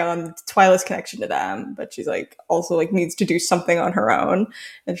rely on Twyla's connection to them, but she's like, also like needs to do something on her own.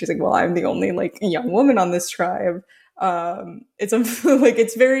 And she's like, well, I'm the only like young woman on this tribe.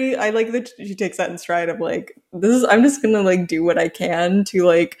 It's very, I like that she takes that in stride of like, I'm just going to like do what I can to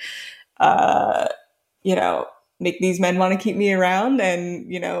like, make these men want to keep me around. And,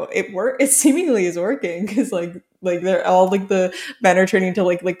 it seemingly is working because like they're all like the men are turning into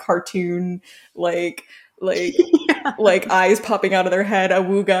like cartoon, like eyes popping out of their head,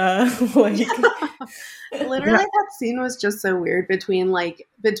 awooga, like. Literally, that scene was just so weird between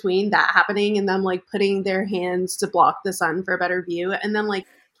that happening and them like putting their hands to block the sun for a better view, and then like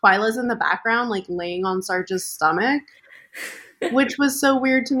Twyla's in the background like laying on Sarge's stomach, which was so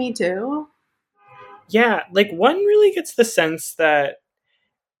weird to me too. Yeah, like one really gets the sense that,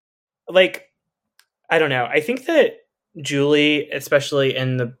 like, I don't know. I think that Julie, especially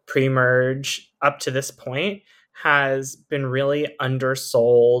in the pre-merge up to this point, has been really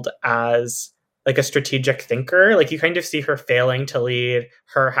undersold as like a strategic thinker. Like you kind of see her failing to lead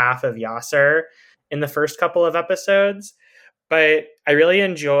her half of Yasser in the first couple of episodes. But I really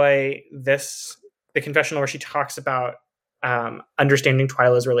enjoy the confessional where she talks about understanding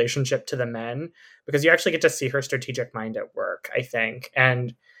Twyla's relationship to the men, because you actually get to see her strategic mind at work, I think.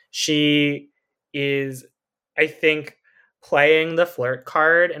 And she is, I think, playing the flirt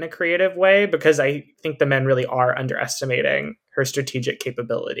card in a creative way, because I think the men really are underestimating her strategic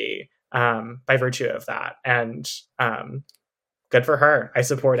capability by virtue of that. And good for her. I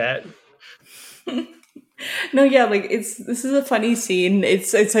support it. No, yeah, like this is a funny scene.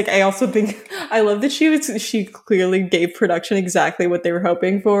 It's like, I also think I love that she clearly gave production exactly what they were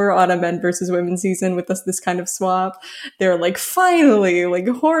hoping for on a men versus women season with this kind of swap. They're like, finally, like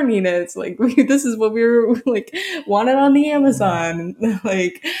horniness, like this is what we were like wanted on the Amazon,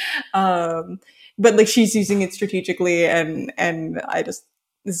 like, but like she's using it strategically, and this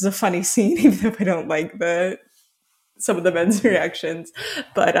is a funny scene, even if I don't like some of the men's reactions.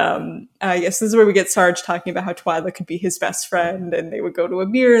 But yes, this is where we get Sarge talking about how Twyla could be his best friend, and they would go to a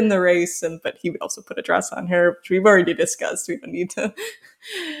beer in the race, but he would also put a dress on her, which we've already discussed. We don't need to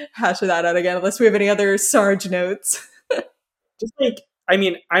hash that out again unless we have any other Sarge notes. Just like, I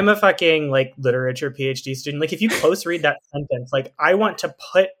mean, I'm a fucking like literature PhD student. Like if you close read that sentence, like I want to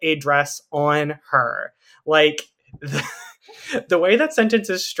put a dress on her. Like the way that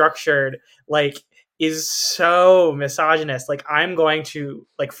sentence is structured, like, is so misogynist. Like I'm going to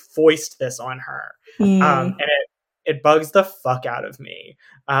like foist this on her. And it bugs the fuck out of me.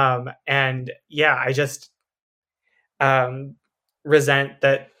 And yeah, I just resent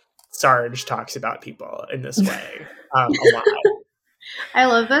that Sarge talks about people in this way a lot. I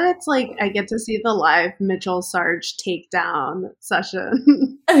love that it's like I get to see the live Mitchell Sarge takedown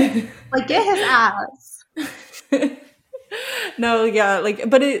session. Like, get his ass. No, yeah, like,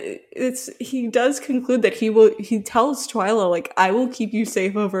 but he does conclude that he tells Twyla, like, I will keep you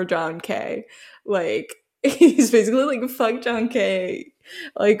safe over John K. Like, he's basically like, fuck John K.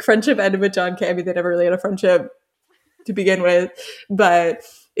 Like, friendship ended with John K. I mean, they never really had a friendship to begin with, but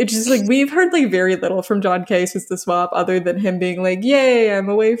it's just like, we've heard like very little from John K. since the swap, other than him being like, yay, I'm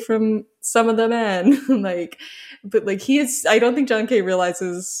away from some of the men. Like, but like I don't think John K.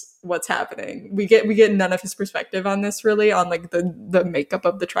 realizes what's happening. We get none of his perspective on this, really, on like the makeup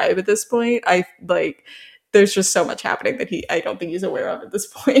of the tribe at this point. I like there's just so much happening that I don't think he's aware of at this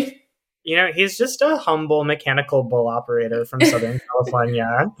point. You know, he's just a humble mechanical bull operator from Southern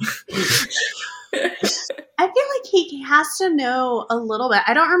California. I feel like he has to know a little bit.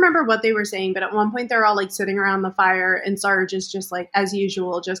 I don't remember what they were saying, but at one point they're all like sitting around the fire and Sarge is just like, as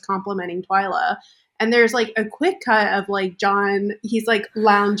usual, just complimenting Twyla. And there's like a quick cut of like John, he's like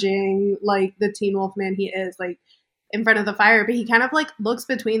lounging like the Teen Wolf man he is, like in front of the fire, but he kind of like looks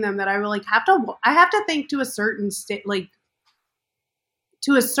between them that I will like I have to think to a certain state, like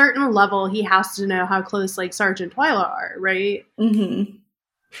to a certain level, he has to know how close like Sarge and Twyla are, right? Mm-hmm.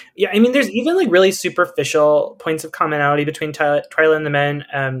 Yeah, I mean, there's even like really superficial points of commonality between Twyla and the men.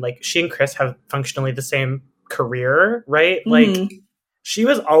 Like she and Chris have functionally the same career, right? Like she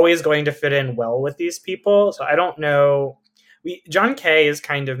was always going to fit in well with these people. So I don't know. John Kay is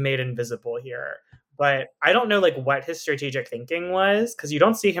kind of made invisible here, but I don't know like what his strategic thinking was, because you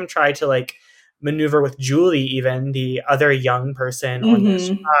don't see him try to like maneuver with Julie, even the other young person on this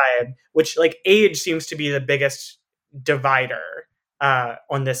tribe, which like age seems to be the biggest divider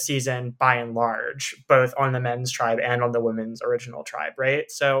on this season by and large, both on the men's tribe and on the women's original tribe,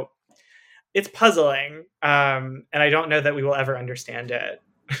 right? So it's puzzling, and I don't know that we will ever understand it.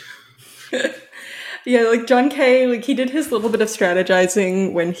 Yeah, like John Kay, like he did his little bit of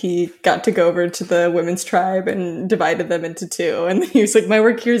strategizing when he got to go over to the women's tribe and divided them into two, and he was like, "My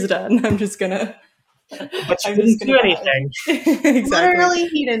work here's done. I'm just gonna." But she didn't do anything. Exactly. Literally,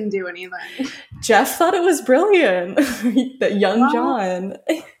 he didn't do anything. Jeff thought it was brilliant. That young John.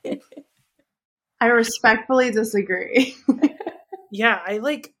 I respectfully disagree. Yeah, I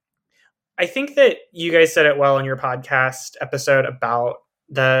think that you guys said it well in your podcast episode about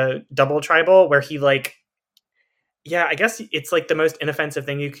the double tribal, where he like, yeah, I guess it's like the most inoffensive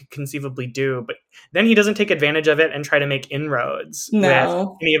thing you could conceivably do, but then he doesn't take advantage of it and try to make inroads with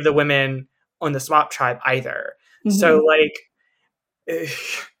any of the women on the swap tribe either. So like,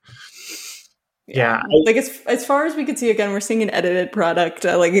 yeah. Like as far as we could see, again, we're seeing an edited product.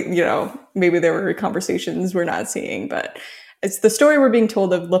 Like, you know, maybe there were conversations we're not seeing, but it's the story we're being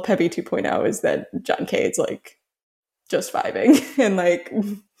told of LePevy 2.0 is that John Kay is like just vibing and like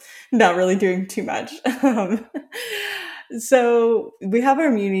not really doing too much. So we have our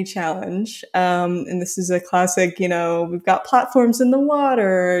Muni challenge, and this is a classic, you know, we've got platforms in the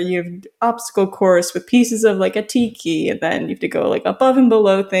water, you have obstacle course with pieces of like a tiki, and then you have to go like above and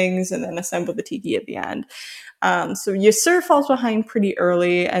below things and then assemble the tiki at the end. So Yasir falls behind pretty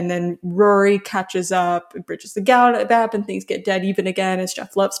early, and then Rory catches up, bridges the gap, and things get dead even again, as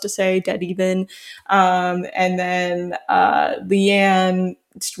Jeff loves to say, dead even. And then Leanne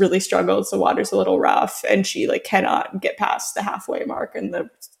really struggles. The water's a little rough, and she like cannot get past the halfway mark in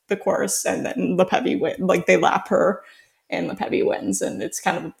the course. And then LePevy like they lap her, and LePevy wins, and it's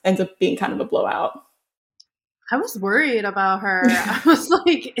kind of ends up being kind of a blowout. I was worried about her. I was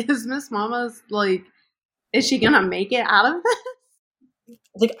like, is Miss Mama's like, is she gonna make it out of this?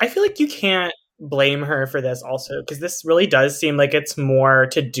 Like, I feel like you can't blame her for this also, because this really does seem like it's more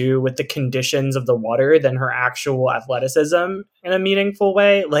to do with the conditions of the water than her actual athleticism in a meaningful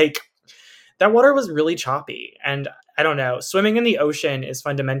way. Like, that water was really choppy, and I don't know, swimming in the ocean is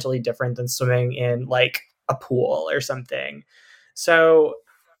fundamentally different than swimming in like a pool or something. So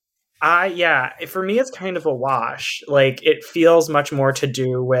for me it's kind of a wash. Like, it feels much more to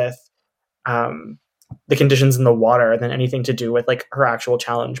do with the conditions in the water than anything to do with like her actual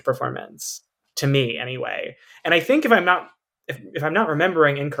challenge performance, to me anyway. And I think if I'm not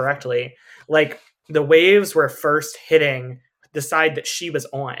remembering incorrectly, like the waves were first hitting the side that she was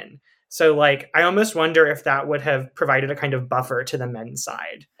on. So like, I almost wonder if that would have provided a kind of buffer to the men's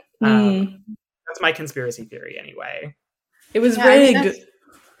side. That's my conspiracy theory anyway. It was rigged.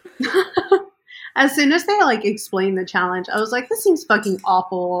 As soon as they like explained the challenge, I was like, this seems fucking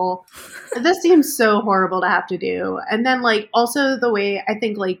awful. This seems so horrible to have to do. And then like also the way I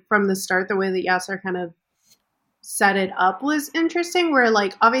think like from the start, the way that Yasser kind of set it up was interesting, where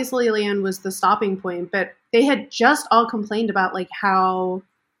like obviously Leanne was the stopping point, but they had just all complained about like how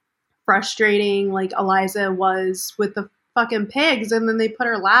frustrating like Eliza was with the fucking pigs, and then they put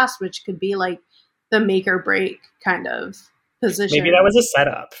her last, which could be like the make or break kind of position. Maybe that was a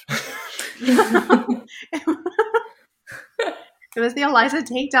setup. It was the Eliza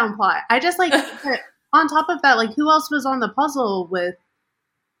takedown plot. I just like on top of that, like who else was on the puzzle with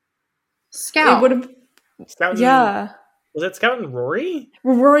Scout? It would have, yeah. Was it Scout and Rory?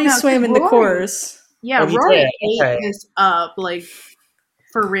 Rory swam in the course. Yeah, Rory ate this up like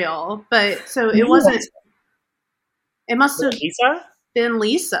for real. But so it wasn't. It must have Lisa? been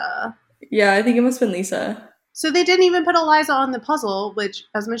Lisa. Yeah, I think it must have been Lisa. So they didn't even put Eliza on the puzzle, which,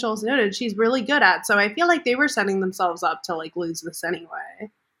 as Michelle has noted, she's really good at. So I feel like they were setting themselves up to like lose this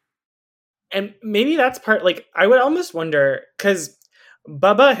anyway. And maybe that's part, like, I would almost wonder, because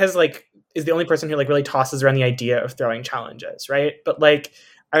Bubba is the only person who like really tosses around the idea of throwing challenges, right? But like,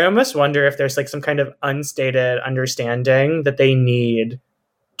 I almost wonder if there's like some kind of unstated understanding that they need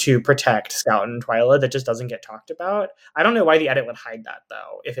to protect Scout and Twyla that just doesn't get talked about. I don't know why the edit would hide that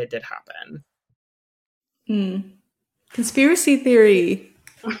though, if it did happen. Conspiracy theory.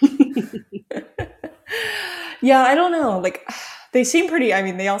 Yeah, I don't know. Like, they seem pretty, I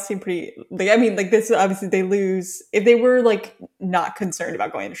mean, they all seem pretty, like this, obviously they lose. If they were like not concerned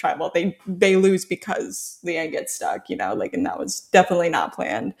about going to tribal, they lose because Leanne gets stuck, like, and that was definitely not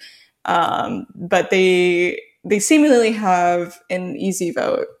planned. But they seemingly have an easy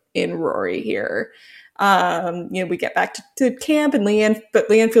vote in Rory here. We get back to camp and Leanne, but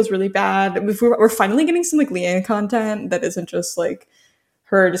Leanne feels really bad. We're finally getting some like Leanne content that isn't just like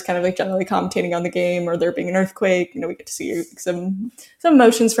her just kind of like generally commentating on the game or there being an earthquake. We get to see some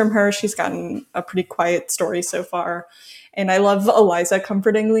emotions from her. She's gotten a pretty quiet story so far. And I love Eliza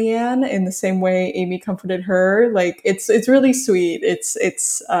comforting Leanne in the same way Amy comforted her. Like it's really sweet. It's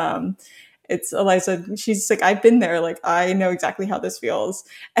Eliza. She's like, I've been there. Like, I know exactly how this feels.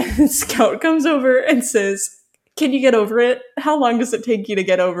 And Scout comes over and says, can you get over it? How long does it take you to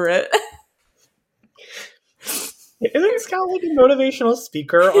get over it? Isn't Scout like a motivational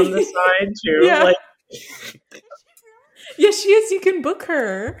speaker on the side too? Yeah. Like, yeah, she is. You can book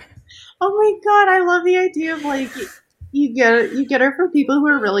her. Oh my god, I love the idea of like you get her for people who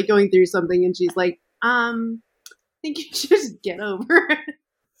are really going through something, and she's like, I think you should just get over it.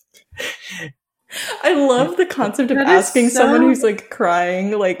 I love the concept of asking someone who's like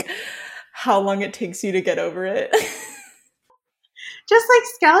crying, like how long it takes you to get over it. Just like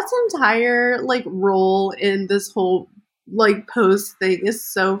Scout's entire like role in this whole like post thing is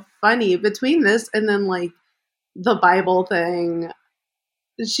so funny. Between this and then like the Bible thing,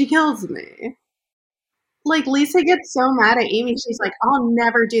 she kills me. Like Lisa gets so mad at Amy, she's like, I'll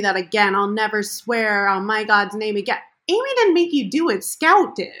never do that again. I'll never swear on my God's name again. Amy didn't make you do it,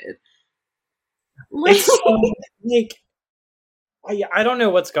 Scout did. Like, I don't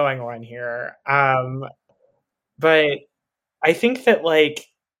know what's going on here. But I think that like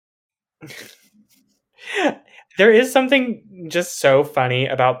there is something just so funny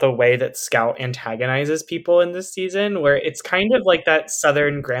about the way that Scout antagonizes people in this season, where it's kind of like that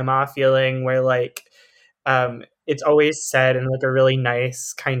Southern grandma feeling where like it's always said in like a really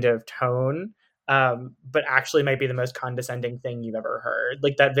nice kind of tone, but actually might be the most condescending thing you've ever heard.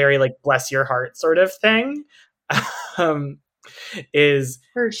 Like that very like bless your heart sort of thing is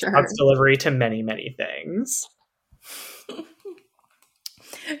for sure Scout's delivery to many, many things.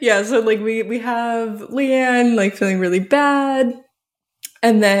 Yeah, so like we have Leanne like feeling really bad,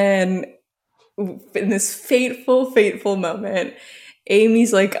 and then in this fateful moment,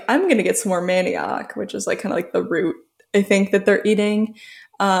 Amy's like, I'm gonna get some more manioc, which is like kind of like the root I think that they're eating.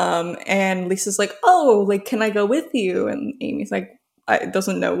 And Lisa's like, oh, like, can I go with you? And Amy's like, I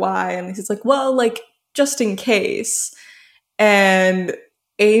doesn't know why. And Lisa's like, well, like, just in case. And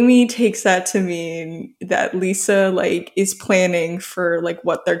Amy takes that to mean that Lisa like is planning for like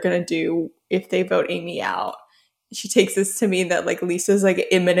what they're gonna do if they vote Amy out. She takes this to mean that like Lisa's like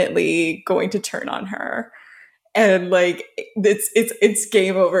imminently going to turn on her, and like it's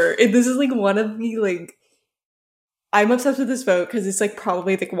game over. This is like one of the like, I'm obsessed with this vote because it's like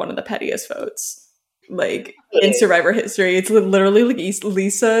probably like one of the pettiest votes like in Survivor history. It's literally like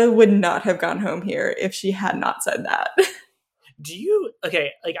Lisa would not have gone home here if she had not said that.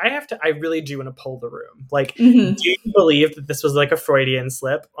 I really do want to poll the room. Like, do you believe that this was like a Freudian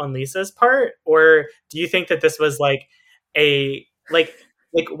slip on Lisa's part? Or do you think that this was like a, like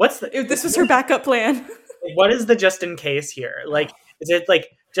what's the... If this was her backup plan. What is the just in case here? Like, is it like,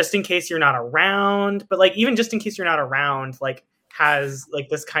 just in case you're not around? But like, even just in case you're not around, like, has like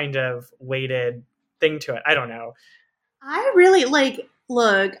this kind of weighted thing to it. I don't know. I really like...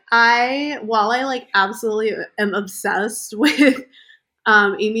 Look, while I like absolutely am obsessed with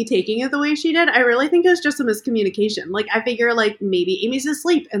Amy taking it the way she did, I really think it was just a miscommunication. Like, I figure like maybe Amy's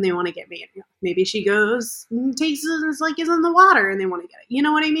asleep and they want to get me. Maybe she goes and takes it and is in the water and they want to get it. You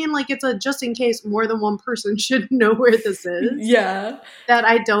know what I mean? Like, it's a just in case more than one person should know where this is. Yeah. That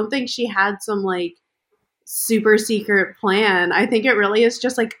I don't think she had some like super secret plan. I think it really is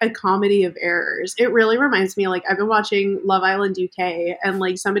just like a comedy of errors. It really reminds me, like, I've been watching Love Island UK, and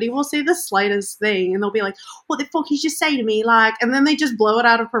like somebody will say the slightest thing and they'll be like, what the fuck did you say to me? Like, and then they just blow it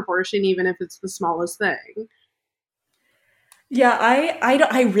out of proportion even if it's the smallest thing. Yeah,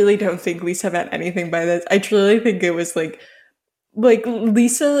 I really don't think Lisa meant anything by this. I truly think it was like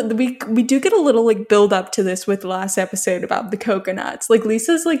Lisa, we do get a little like build up to this with the last episode about the coconuts. Like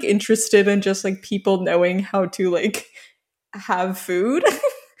Lisa's like interested in just like people knowing how to like have food.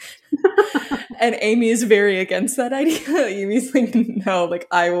 And Amy is very against that idea. Amy's like, no, like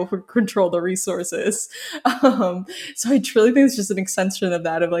I will control the resources. So I truly think it's just an extension of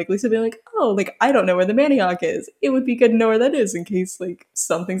that, of like Lisa being like, oh, like I don't know where the manioc is. It would be good to know where that is in case like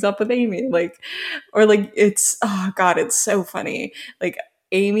something's up with Amy. Like, or like it's, oh God, it's so funny. Like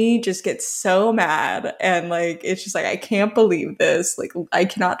Amy just gets so mad and like it's just like, I can't believe this. Like I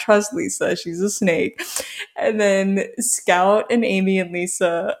cannot trust Lisa. She's a snake. And then Scout and Amy and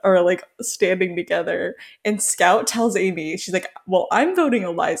Lisa are like standing together and Scout tells Amy, she's like, well, I'm voting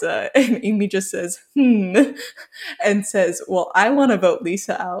Eliza. And Amy just says, and says, well, I want to vote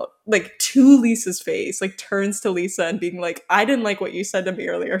Lisa out. Like to Lisa's face, like turns to Lisa and being like, I didn't like what you said to me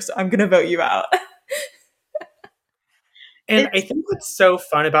earlier, so I'm going to vote you out. And I think what's so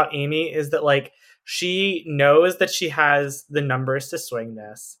fun about Amy is that like she knows that she has the numbers to swing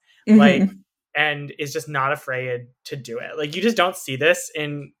this, like, and is just not afraid to do it. Like you just don't see this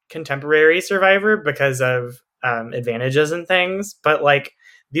in contemporary Survivor because of advantages and things, but like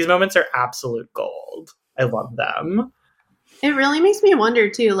these moments are absolute gold. I love them. It really makes me wonder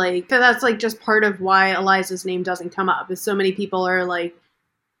too, like that's like just part of why Eliza's name doesn't come up, is so many people are like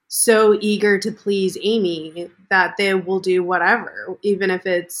so eager to please Amy that they will do whatever, even if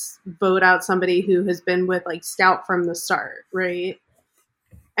it's vote out somebody who has been with like Scout from the start, right?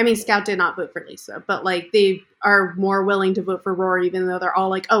 I mean, Scout did not vote for Lisa, but like they are more willing to vote for Rory, even though they're all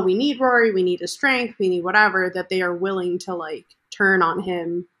like, oh, we need Rory, we need his strength, we need whatever, that they are willing to like turn on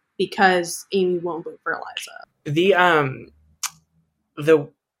him because Amy won't vote for Eliza. The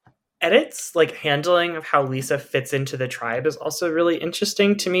edits, like handling of how Lisa fits into the tribe, is also really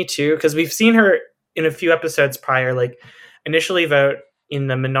interesting to me too, because we've seen her in a few episodes prior, like initially vote in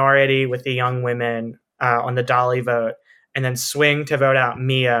the minority with the young women on the Dolly vote, and then swing to vote out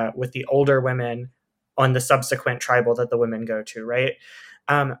Mia with the older women on the subsequent tribal that the women go to, right?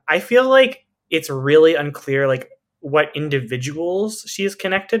 I feel like it's really unclear like what individuals she is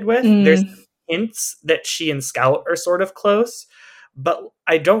connected with. There's hints that she and Scout are sort of close, but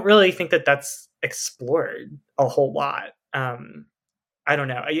I don't really think that that's explored a whole lot. I don't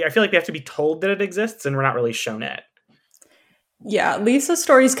know. I feel like we have to be told that it exists and we're not really shown it. Yeah, Lisa's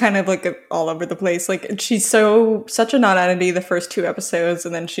story is kind of like all over the place. Like she's such a non-entity the first 2 episodes,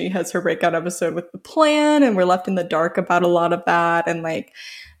 and then she has her breakout episode with the plan, and we're left in the dark about a lot of that. And like,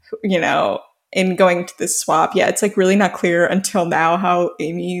 you know, in going to this swap, yeah, it's like really not clear until now how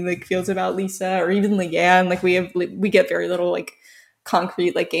Amy like feels about Lisa, or even Leanne. Like we get very little like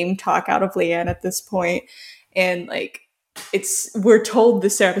concrete like game talk out of Leanne at this point, and like we're told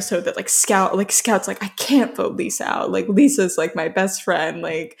this episode that like Scout's like, I can't vote Lisa out, like Lisa's like my best friend,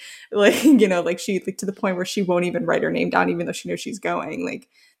 like you know, like she like to the point where she won't even write her name down even though she knows she's going. Like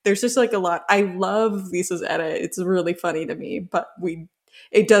there's just like a lot. I love Lisa's edit, it's really funny to me, but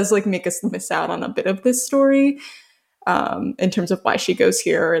it does like make us miss out on a bit of this story in terms of why she goes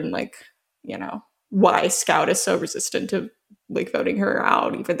here, and like, you know, why Scout is so resistant to like voting her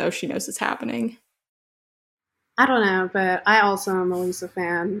out even though she knows it's happening. I don't know, but I also am a Lisa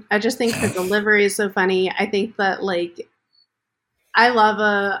fan. I just think the delivery is so funny. I think that like I love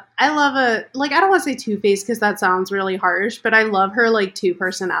a like, I don't want to say two-faced because that sounds really harsh, but I love her like 2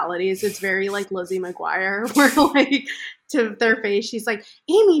 personalities. It's very like Lizzie McGuire, where like to their face she's like,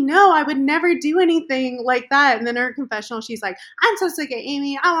 Amy, no, I would never do anything like that. And then her confessional, she's like, I'm so sick of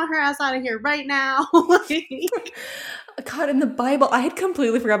Amy, I want her ass out of here right now. Like, God, in the Bible, I had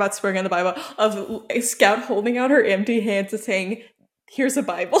completely forgot about swearing in the Bible, of a Scout holding out her empty hands and saying, here's a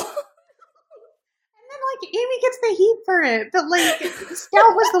Bible. And then like Amy gets the heat for it, but like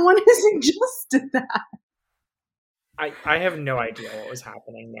Scout was the one who suggested that. I have no idea what was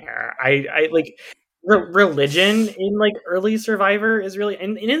happening there. I like religion in like early Survivor is really,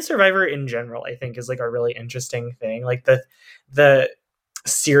 and in Survivor in general, I think is like a really interesting thing. Like the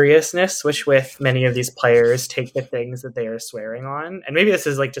seriousness with many of these players take the things that they are swearing on, and maybe this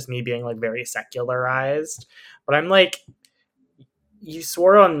is like just me being like very secularized, but I'm like, you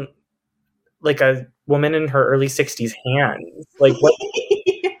swore on like a woman in her early 60s hands, like what?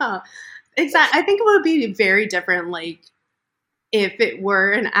 Yeah, exactly. I think it would be very different like if it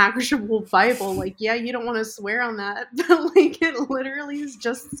were an actual Bible. Like, yeah, you don't want to swear on that, but like it literally is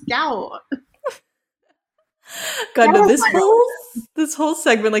just Scout. God, That no, was my this whole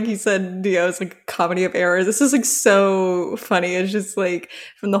segment, like you said, Dio, is like a comedy of errors. This is like so funny. It's just like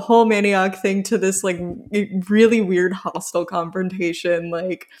from the whole Maniac thing to this like really weird hostile confrontation,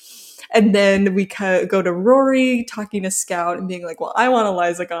 like. And then we go to Rory talking to Scout and being like, well, I want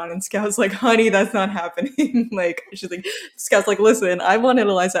Eliza gone. And Scout's like, honey, that's not happening. Like, she's like, Scout's like, listen, I wanted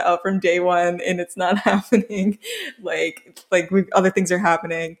Eliza out from day one and it's not happening. Other things are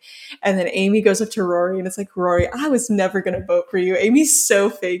happening. And then Amy goes up to Rory and it's like, Rory, I was never going to vote for you. Amy's so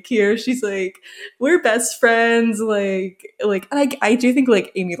fake here. She's like, we're best friends. I do think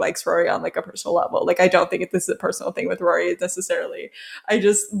like Amy likes Rory on like a personal level. Like, I don't think this is a personal thing with Rory necessarily.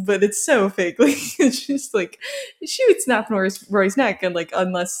 But it's so fake. Like, it's just like she would snap Rory's neck, and like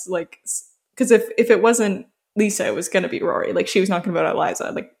unless like because if it wasn't Lisa, it was gonna be Rory. Like she was not gonna vote out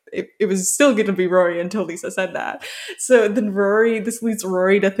Liza. Like it was still gonna be Rory until Lisa said that. So then this leads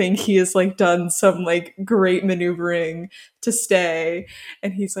Rory to think he has like done some like great maneuvering to stay,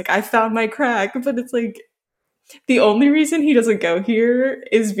 and he's like, I found my crack, but it's like. The only reason he doesn't go here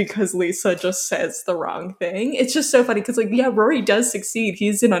is because Lisa just says the wrong thing. It's just so funny because, like, yeah, Rory does succeed.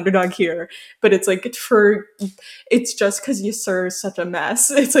 He's an underdog here, but it's like it's just because Ysser's such a mess.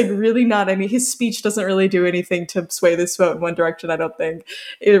 It's like really not his speech doesn't really do anything to sway this vote in one direction. I don't think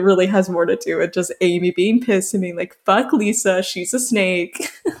it really has more to do with just Amy being pissed and being like, "Fuck Lisa, she's a snake."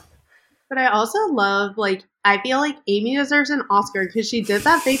 But I also love, like, I feel like Amy deserves an Oscar because she did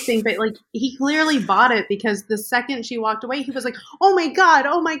that fake thing, but, like, he clearly bought it because the second she walked away, he was like, oh my God.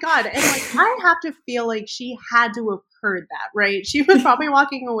 And, like, I have to feel like she had to have heard that, right? She was probably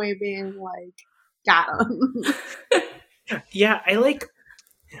walking away being like, got him. Yeah,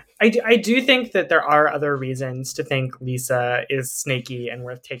 I do think that there are other reasons to think Lisa is snaky and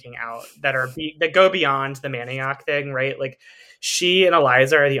worth taking out that go beyond the Maniac thing, right? Like, she and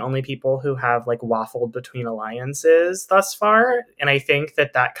Eliza are the only people who have like waffled between alliances thus far. And I think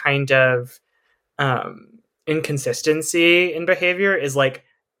that kind of inconsistency in behavior is like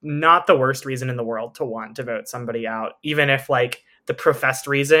not the worst reason in the world to want to vote somebody out, even if like the professed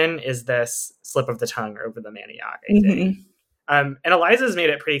reason is this slip of the tongue over the Maniac, I think. And Eliza's made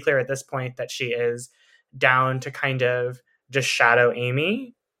it pretty clear at this point that she is down to kind of just shadow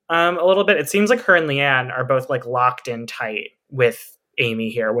Amy a little bit. It seems like her and Leanne are both like locked in tight with Amy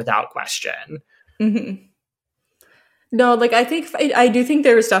here without question. Mm-hmm. No, like I do think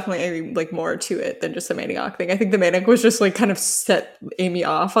there was definitely like more to it than just the Maniac thing. I think the Maniac was just like kind of set Amy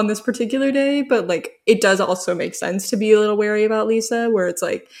off on this particular day, but like it does also make sense to be a little wary about Lisa, where it's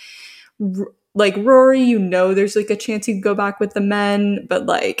like Rory, there's like a chance he could go back with the men, but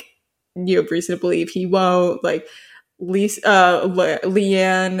like you have reason to believe he won't. Like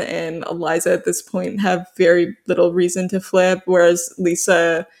Leanne and Eliza at this point have very little reason to flip, whereas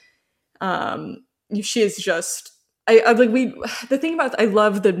Lisa, she is just. The thing about I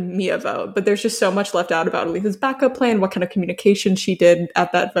love the Mia vote, but there's just so much left out about Elisa's backup plan, what kind of communication she did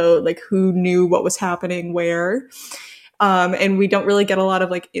at that vote, like who knew what was happening where, and we don't really get a lot of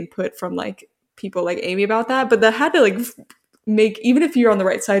like input from like people like Amy about that, but that had to like make, even if you're on the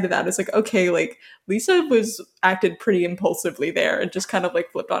right side of that, it's like, okay, like Lisa acted pretty impulsively there and just kind of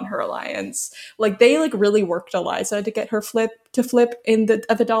like flipped on her alliance. Like they like really worked Eliza to get her flip in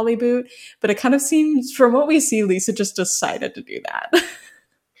the dolly boot, but it kind of seems from what we see, Lisa just decided to do that.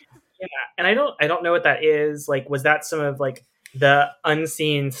 Yeah, and I don't know what that is. Like, was that some of like the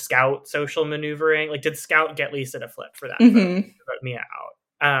unseen Scout social maneuvering? Like, did Scout get Lisa to flip for that vote Mia out?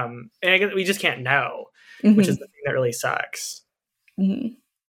 And I guess we just can't know, which is the thing that really sucks.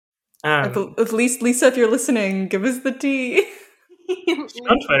 If Lisa, if you're listening, give us the tea.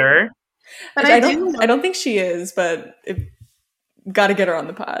 On Twitter. But I don't think she is, but got to get her on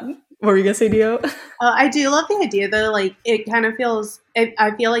the pod. What were you gonna say, Dio? I do love the idea though. Like it kind of feels.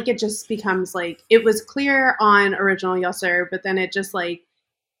 I feel like it just becomes like it was clear on original Ysser, but then it just like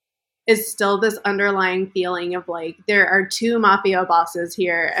is still this underlying feeling of like there are two mafia bosses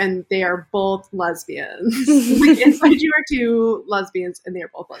here and they are both lesbians. Like inside you are two lesbians and they are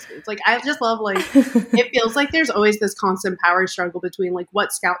both lesbians. Like I just love like it feels like there's always this constant power struggle between like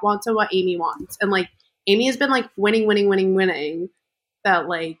what Scout wants and what Amy wants. And like Amy has been like winning. That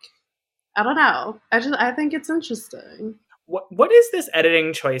like I don't know. I think it's interesting. What is this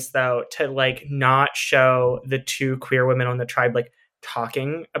editing choice though to like not show the two queer women on the tribe like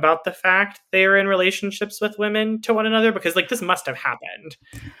talking about the fact they are in relationships with women to one another, because like this must have happened.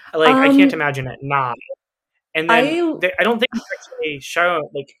 Like I can't imagine it not. And then I don't think it's actually shown,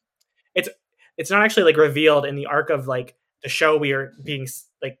 like it's not actually like revealed in the arc of like the show we are being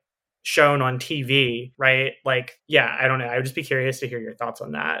like shown on TV, right? Like yeah, I don't know. I would just be curious to hear your thoughts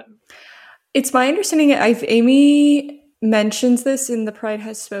on that. It's my understanding Amy mentions this in The Pride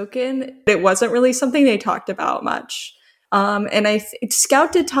Has Spoken. It wasn't really something they talked about much. And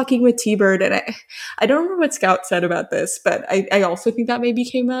Scout did Talking with T-Bird, and I don't remember what Scout said about this, but I also think that maybe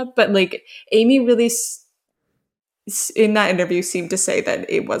came up. But like Amy really in that interview seemed to say that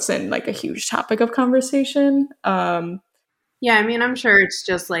it wasn't like a huge topic of conversation. Yeah, I mean, I'm sure it's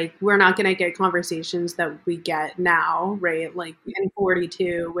just like we're not going to get conversations that we get now, right? Like in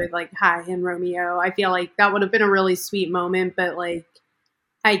 42 with like Hi and Romeo. I feel like that would have been a really sweet moment, but like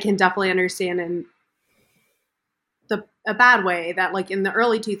I can definitely understand in a bad way that like in the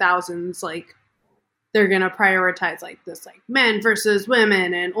early 2000s, like they're going to prioritize like this like men versus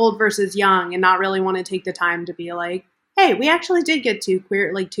women and old versus young and not really want to take the time to be like, hey, we actually did get two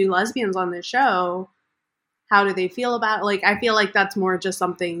lesbians on this show. How do they feel about it? Like, I feel like that's more just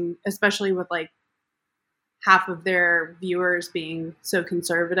something, especially with like half of their viewers being so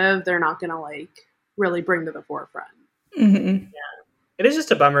conservative, they're not going to like really bring to the forefront. Mm-hmm. Yeah. It is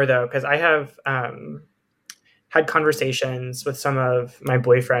just a bummer though, because I have had conversations with some of my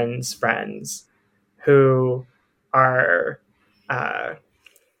boyfriend's friends who are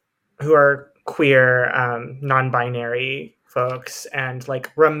queer, non-binary folks, and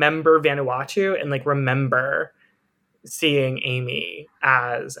like remember Vanuatu and like remember seeing Amy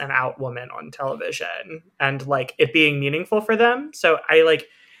as an out woman on television and like it being meaningful for them. So I like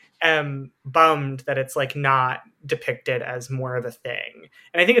am bummed that it's like not depicted as more of a thing.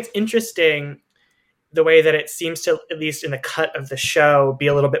 And I think it's interesting the way that it seems to, at least in the cut of the show, be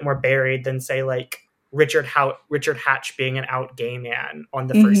a little bit more buried than say like Richard Hatch being an out gay man on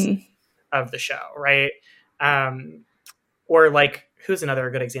the first of the show, right? Or like, who's another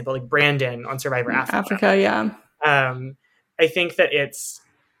good example? Like Brandon on Survivor Africa. Yeah. I think that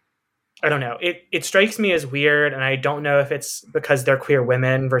I don't know. It strikes me as weird, and I don't know if it's because they're queer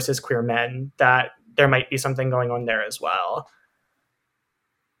women versus queer men, that there might be something going on there as well.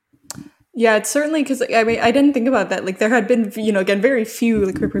 Yeah, it's certainly because I mean I didn't think about that. Like there had been, again, very few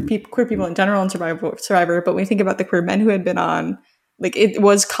like queer people in general on Survivor, but when you think about the queer men who had been on, like it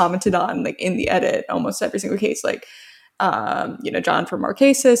was commented on like in the edit almost every single case. Like John from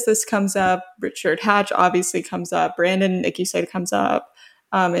Marquesas, this comes up. Richard Hatch obviously comes up. Brandon, like you said, comes up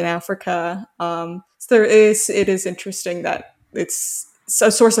in Africa. So it is interesting that it's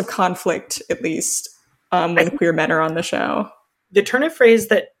a source of conflict, at least when queer men are on the show. The turn of phrase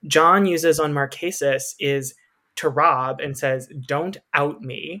that John uses on Marquesas is to Rob and says, "Don't out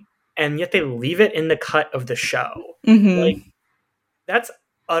me," and yet they leave it in the cut of the show. Mm-hmm. Like that's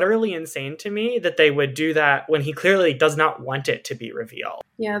utterly insane to me that they would do that when he clearly does not want it to be revealed.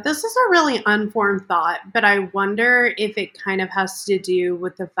 Yeah, this is a really unformed thought, but I wonder if it kind of has to do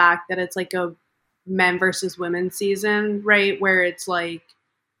with the fact that it's like a men versus women season, right? Where it's like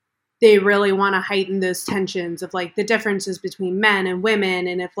they really want to heighten those tensions of like the differences between men and women.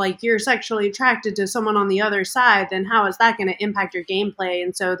 And if like you're sexually attracted to someone on the other side, then how is that going to impact your gameplay?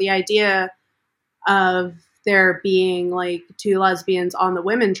 And so the idea of there being like two lesbians on the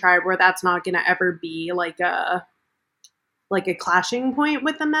women tribe where that's not going to ever be like a clashing point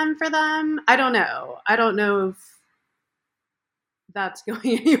with the men for them. I don't know if that's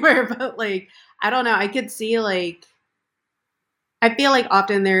going anywhere, but like, I don't know. I could see like, I feel like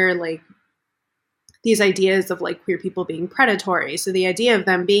often there are like these ideas of like queer people being predatory. So the idea of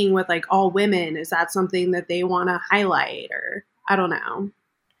them being with like all women, is that something that they want to highlight, or I don't know.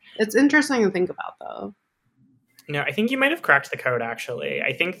 It's interesting to think about though. No, I think you might have cracked the code actually.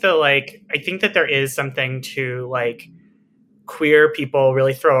 I think that there is something to like queer people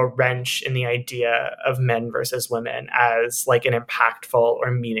really throw a wrench in the idea of men versus women as like an impactful or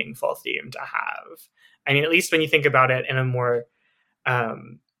meaningful theme to have. I mean, at least when you think about it in a more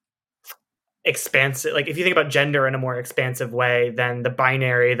expansive, like if you think about gender in a more expansive way than the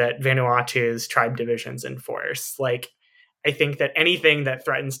binary that Vanuatu's tribe divisions enforce, like I think that anything that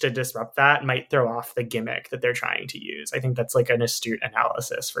threatens to disrupt that might throw off the gimmick that they're trying to use. I think that's like an astute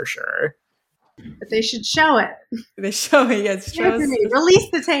analysis for sure. But they should show it. They show it, yes. Release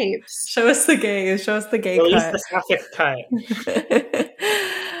the tapes. Show us the gay. Show us the gay Release cut. the sapphic cut.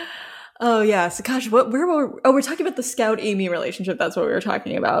 Oh yeah. So gosh, we're talking about the Scout Amy relationship. That's what we were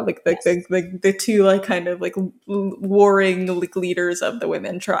talking about. Like the two like kind of like warring like leaders of the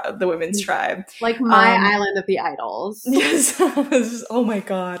women's tribe. Like my island of the idols. Yes. Oh my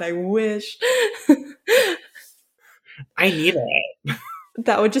god, I wish. I need it.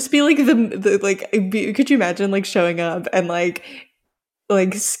 That would just be like the like. Could you imagine like showing up and like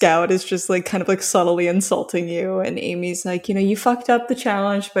Scout is just like kind of like subtly insulting you, and Amy's like, you fucked up the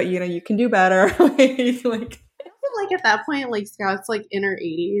challenge, but you can do better. Like at that point, like Scout's like in her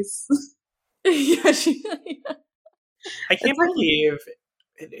 80s. Yeah, I can't believe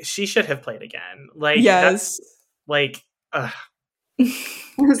she should have played again. Like, yes. that's like, ugh.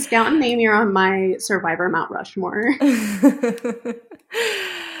 Scout and Amy are on my Survivor Mount Rushmore.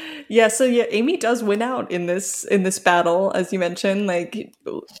 Yeah, so yeah, Amy does win out in this battle, as you mentioned. Like,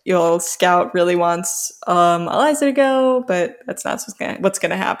 Scout really wants Eliza to go, but that's not what's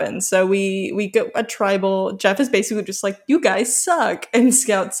gonna happen. So we get a tribal. Jeff is basically just like, "You guys suck," and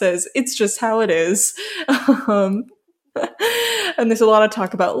Scout says, "It's just how it is." And there's a lot of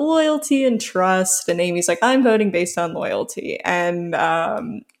talk about loyalty and trust, and Amy's like, "I'm voting based on loyalty," and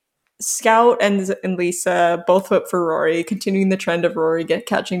Scout and Lisa both vote for Rory, continuing the trend of Rory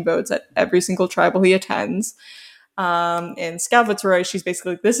catching votes at every single tribal he attends. And Scout votes Rory. She's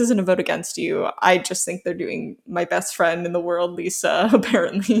basically like, "This isn't a vote against you. I just think they're doing my best friend in the world, Lisa,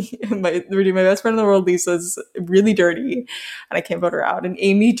 apparently. They're doing my best friend in the world, Lisa's really dirty, and I can't vote her out." And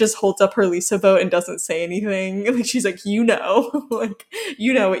Amy just holds up her Lisa vote and doesn't say anything. Like, she's like, like,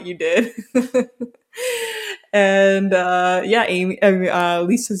 you know what you did. And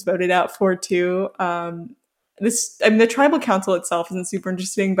Lisa's voted out for too. The tribal council itself isn't super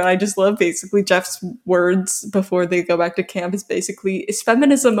interesting, but I just love basically Jeff's words before they go back to camp is basically, "Is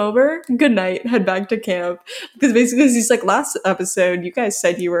feminism over? Good night, head back to camp." Because basically he's like, "Last episode, you guys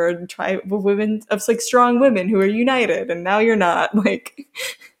said you were a tribe of women, of like strong women who are united, and now you're not." Like,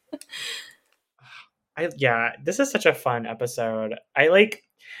 This is such a fun episode. I like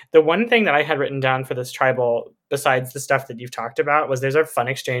the one thing that I had written down for this tribal, besides the stuff that you've talked about, was there's a fun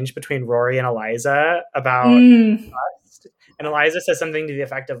exchange between Rory and Eliza about trust. And Eliza says something to the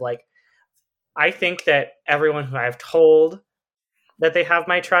effect of like, "I think that everyone who I've told that they have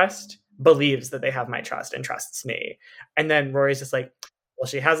my trust believes that they have my trust and trusts me." And then Rory's just like, "Well,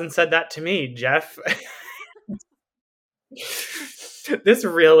 she hasn't said that to me, Jeff." This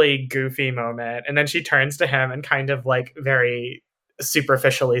really goofy moment. And then she turns to him and kind of like very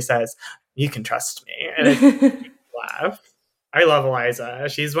superficially says, "You can trust me." And I laugh. I love Eliza.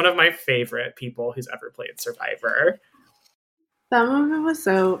 She's one of my favorite people who's ever played Survivor. That moment was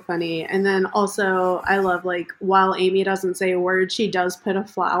so funny. And then also, I love, like, while Amy doesn't say a word, she does put a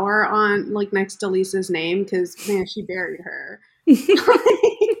flower on, like, next to Lisa's name, because, man, she buried her. She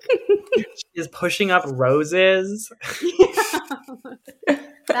is pushing up roses. Yeah.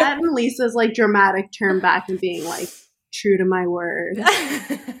 That and Lisa's, like, dramatic turn back and being, like, true to my word.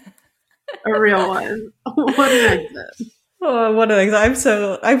 A real one. What an exit. Oh, what an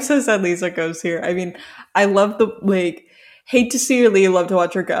exit. I'm so sad Lisa goes here. I mean, I love hate to see her leave, love to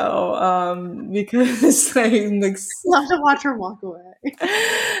watch her go. Because I'm like, love to watch her walk away.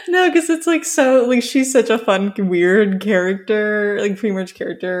 No, because it's like, so like, she's such a fun, weird character, like pre-merge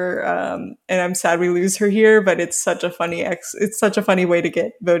character. And I'm sad we lose her here, but it's such a funny way to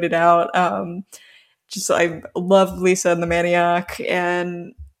get voted out. I love Lisa and the Maniac,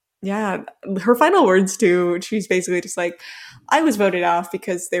 and yeah, her final words too. She's basically just like, "I was voted off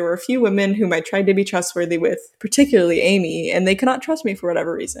because there were a few women whom I tried to be trustworthy with, particularly Amy, and they could not trust me for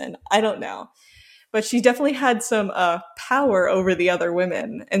whatever reason. I don't know." But she definitely had some power over the other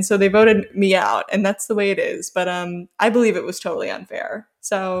women, and so they voted me out, and that's the way it is. But I believe it was totally unfair.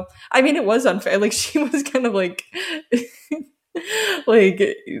 So, I mean, it was unfair. Like, she was kind of like... like,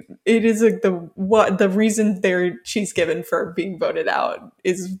 it is like the reason she's given for being voted out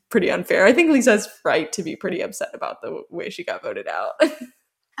is pretty unfair. I think Lisa's right to be pretty upset about the way she got voted out.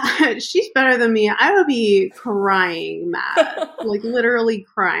 She's better than me. I would be crying mad, like literally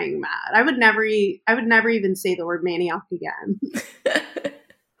crying mad. I would never even say the word maniac again.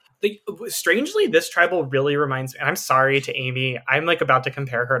 Strangely, this tribal really reminds me, and I'm sorry to Amy, I'm like about to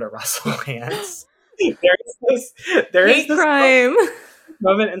compare her to Russell Hantz. There is this crime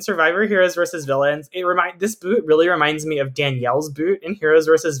moment in Survivor Heroes versus Villains. This boot really reminds me of Danielle's boot in Heroes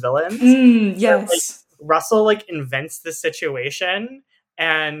versus Villains. Yes. Like, Russell like invents the situation,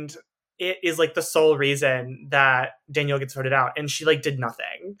 and it is like the sole reason that Danielle gets voted out, and she like did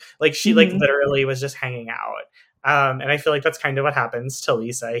nothing. Like, she like literally was just hanging out. And I feel like that's kind of what happens to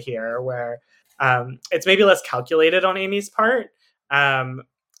Lisa here, where it's maybe less calculated on Amy's part,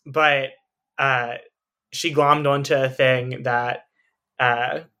 but she glommed onto a thing that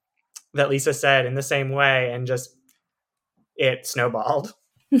Lisa said in the same way, and just it snowballed,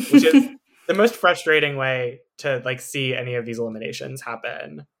 which is the most frustrating way to like see any of these eliminations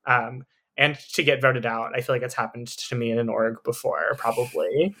happen, and to get voted out. I feel like it's happened to me in an org before,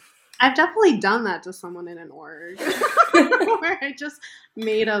 probably. I've definitely done that to someone in an org where I just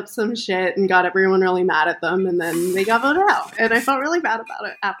made up some shit and got everyone really mad at them, and then they got voted out, and I felt really bad about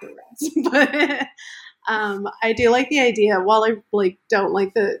it afterwards. But I do like the idea, while I like don't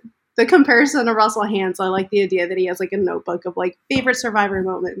like the the comparison of Russell Hantz, I like the idea that he has like a notebook of like favorite Survivor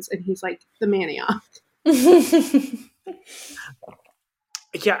moments, and he's like the Maniac.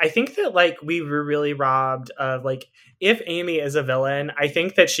 Yeah, I think that like we were really robbed of like, if Amy is a villain, I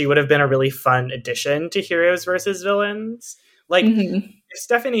think that she would have been a really fun addition to Heroes versus Villains. Like if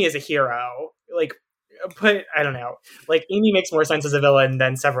Stephanie is a hero, like, but I don't know, like Amy makes more sense as a villain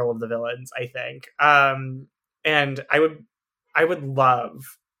than several of the villains, I think. And I would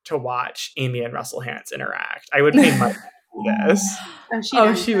love to watch Amy and Russell Hantz interact. I would pay money for this.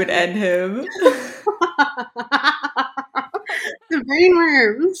 She would end him. The brain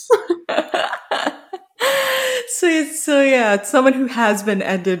worms. So yeah, it's someone who has been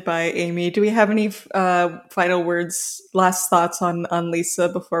ended by Amy. Do we have any final words, last thoughts on Lisa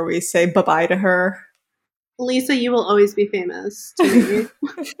before we say bye-bye to her? Lisa, you will always be famous to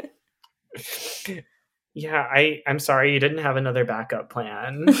me. Yeah, I'm sorry you didn't have another backup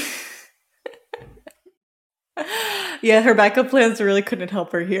plan. Yeah, her backup plans really couldn't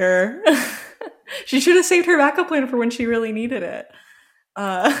help her here. She should have saved her backup plan for when she really needed it.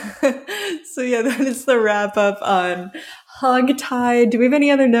 So yeah, that is the wrap up on Hogtied. Do we have any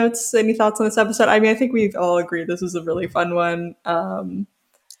other notes, any thoughts on this episode? I mean, I think we've all agreed this was a really fun one.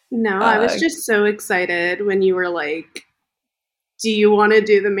 No, I was just so excited when you were like, do you want to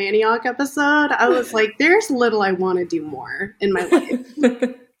do the Maniac episode? I was like, there's little I want to do more in my life.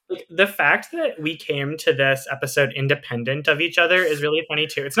 Like, the fact that we came to this episode independent of each other is really funny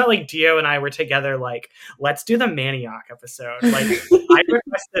too. It's not like Dio and I were together like, let's do the Maniac episode. Like, I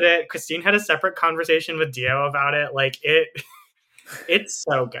requested it. Christine had a separate conversation with Dio about it. Like, it's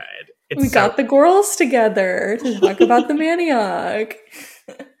so good. We got the girls together to talk about the Maniac.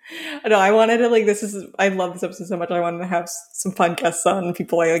 I know, I wanted to I love this episode so much. I wanted to have some fun guests on,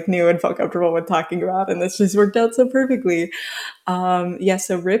 people I like knew and felt comfortable with talking about, and this just worked out so perfectly.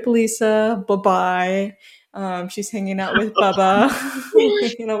 So rip Lisa, bye-bye. She's hanging out with Bubba.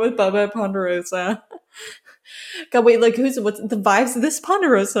 At Ponderosa. God, wait, like what's the vibes? This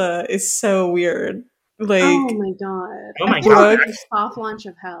Ponderosa is so weird. Like, oh my god. Oh my god. Soft launch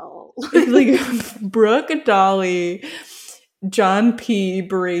of hell. Like Brooke, Dolly, John P.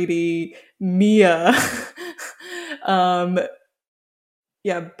 Brady, Mia, Bubba,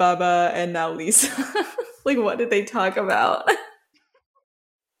 and now Lisa. Like, what did they talk about?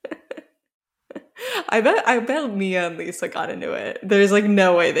 I bet Mia and Lisa got into it. There's like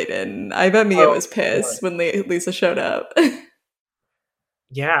no way they didn't. I bet Mia was pissed when Lisa showed up.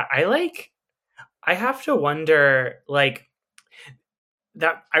 Yeah, I have to wonder, like,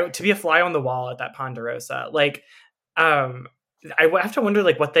 that to be a fly on the wall at that Ponderosa, like, I have to wonder,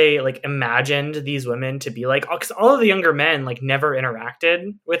 like, what they like imagined these women to be like, because all of the younger men like never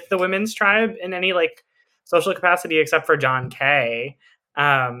interacted with the women's tribe in any like social capacity except for John Kay.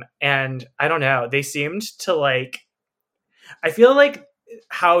 And I don't know, they seemed to like, I feel like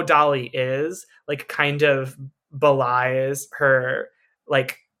how Dolly is like kind of belies her,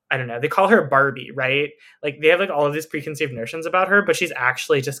 like, I don't know, they call her Barbie, right? Like, they have like all of these preconceived notions about her, but she's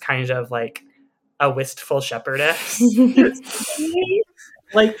actually just kind of like a wistful shepherdess.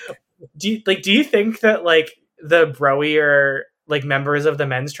 Like, do you think that like the broier like members of the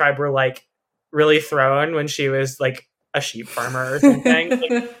men's tribe were like really thrown when she was like a sheep farmer or something?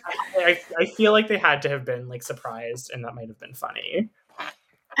 Like, I feel like they had to have been like surprised, and that might have been funny.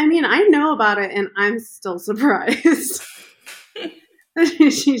 I mean, I know about it, and I'm still surprised.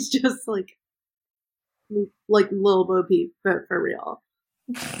 She's just like Lil Bo Peep, but for real.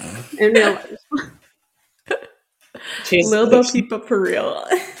 In real life. Lil Bo Peep, but for real.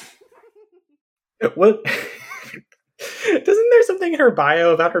 What? Doesn't there something in her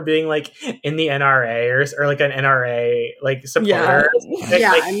bio about her being like in the NRA or like an NRA like supporter?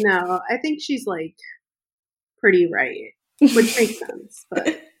 Yeah, no. I think she's like pretty right, which makes sense.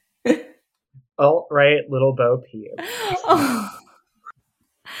 But alt-right Little Bo Peep.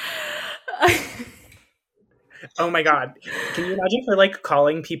 Oh my god. Can you imagine her like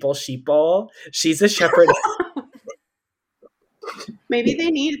calling people sheeple? She's a shepherd. Maybe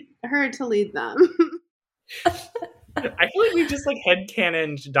they need her to lead them. I feel like we've just like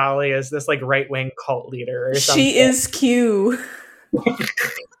headcanoned Dolly as this like right-wing cult leader or something. She is Q.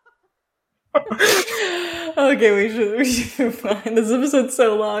 Okay, we should move on. This episode's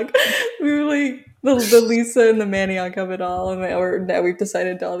so long. We were like the Lisa and the Maniac of it all, and now we've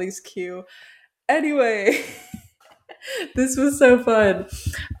decided Dolly's Q. Anyway, this was so fun.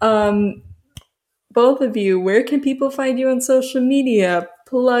 Both of you, where can people find you on social media?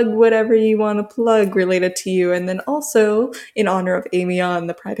 plug whatever you want to plug related to you. And then also, in honor of Amy on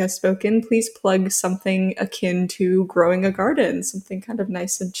The Pride Has Spoken, please plug something akin to growing a garden, something kind of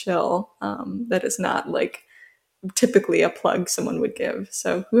nice and chill that is not like typically a plug someone would give.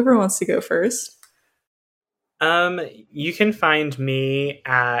 So whoever wants to go first. You can find me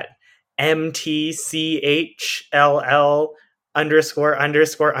at MTCHLL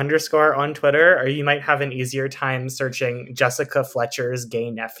 ___ on Twitter, or you might have an easier time searching Jessica Fletcher's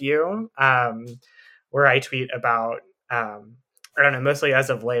gay nephew, where I tweet about, I don't know, mostly as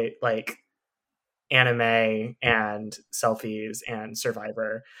of late, like anime and selfies and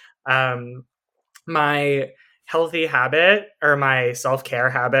Survivor. My healthy habit or my self-care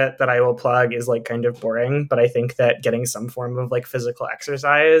habit that I will plug is like kind of boring, but I think that getting some form of like physical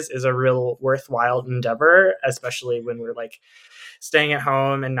exercise is a real worthwhile endeavor, especially when we're like staying at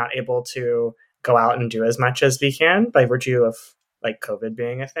home and not able to go out and do as much as we can by virtue of like COVID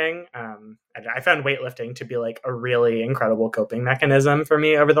being a thing. And I found weightlifting to be like a really incredible coping mechanism for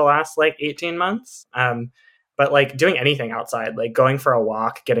me over the last like 18 months. But like doing anything outside, like going for a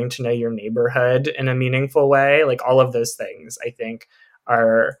walk, getting to know your neighborhood in a meaningful way, like all of those things I think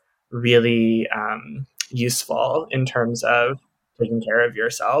are really useful in terms of taking care of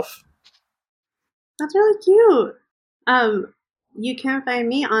yourself. That's really cute. You can find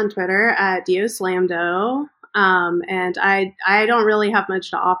me on Twitter at DioSlamdo. And I don't really have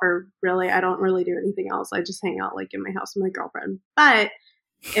much to offer, really. I don't really do anything else. I just hang out like in my house with my girlfriend. But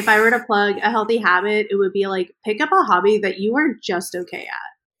if I were to plug a healthy habit, it would be like pick up a hobby that you are just okay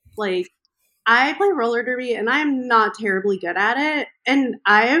at. Like I play roller derby and I'm not terribly good at it. And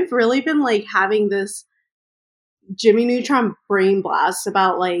I've really been like having this Jimmy Neutron brain blast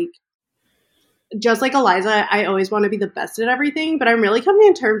about like, just like Eliza, I always want to be the best at everything, but I'm really coming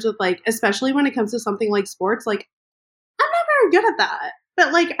in terms with like, especially when it comes to something like sports, like I'm not very good at that.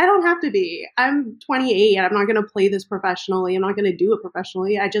 But like, I don't have to be. I'm 28 and I'm not going to play this professionally. I'm not going to do it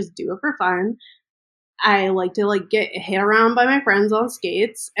professionally. I just do it for fun. I like to like get hit around by my friends on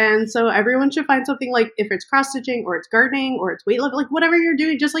skates. And so everyone should find something like if it's cross stitching or it's gardening or it's weightlifting, like whatever you're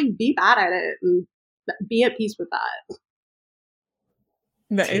doing, just like be bad at it and be at peace with that.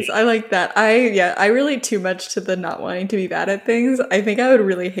 Nice. I like that. I relate too much to the not wanting to be bad at things. I think I would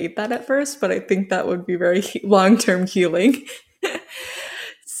really hate that at first, but I think that would be very long-term healing.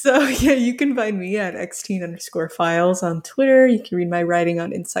 So yeah, you can find me at xteen_files on Twitter. You can read my writing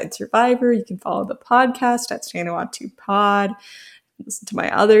on Inside Survivor. You can follow the podcast at Stanawatu Pod. Listen to my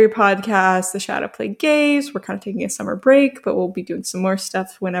other podcast, The Shadow Play Gays. We're kind of taking a summer break, but we'll be doing some more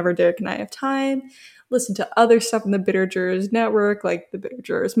stuff whenever Derek and I have time. Listen to other stuff in the Bitter Jurors Network, like the Bitter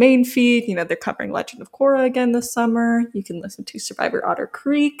Jurors main feed. You know, they're covering Legend of Korra again this summer. You can listen to Survivor Otter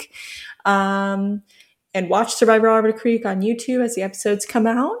Creek. And watch Survivor Otter Creek on YouTube as the episodes come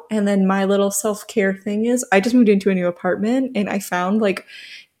out. And then my little self-care thing is I just moved into a new apartment and I found like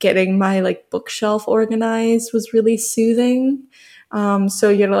getting my like bookshelf organized was really soothing. So,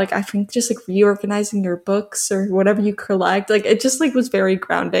 you know, like I think just like reorganizing your books or whatever you collect, like it just like was very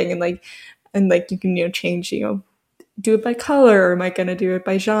grounding and like you can, you know, change, you know, do it by color or am I going to do it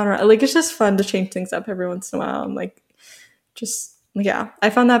by genre? Like it's just fun to change things up every once in a while and like just yeah, I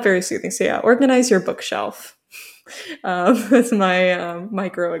found that very soothing. So yeah, organize your bookshelf. That's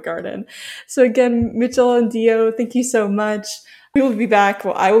my grow a garden. So again, Mitchell and Dio, thank you so much. We will be back.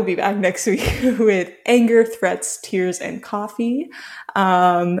 Well, I will be back next week with Anger, Threats, Tears, and Coffee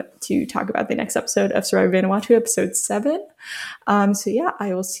to talk about the next episode of Survivor Vanuatu, episode 7. So yeah,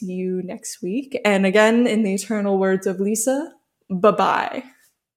 I will see you next week. And again, in the eternal words of Lisa, bye-bye.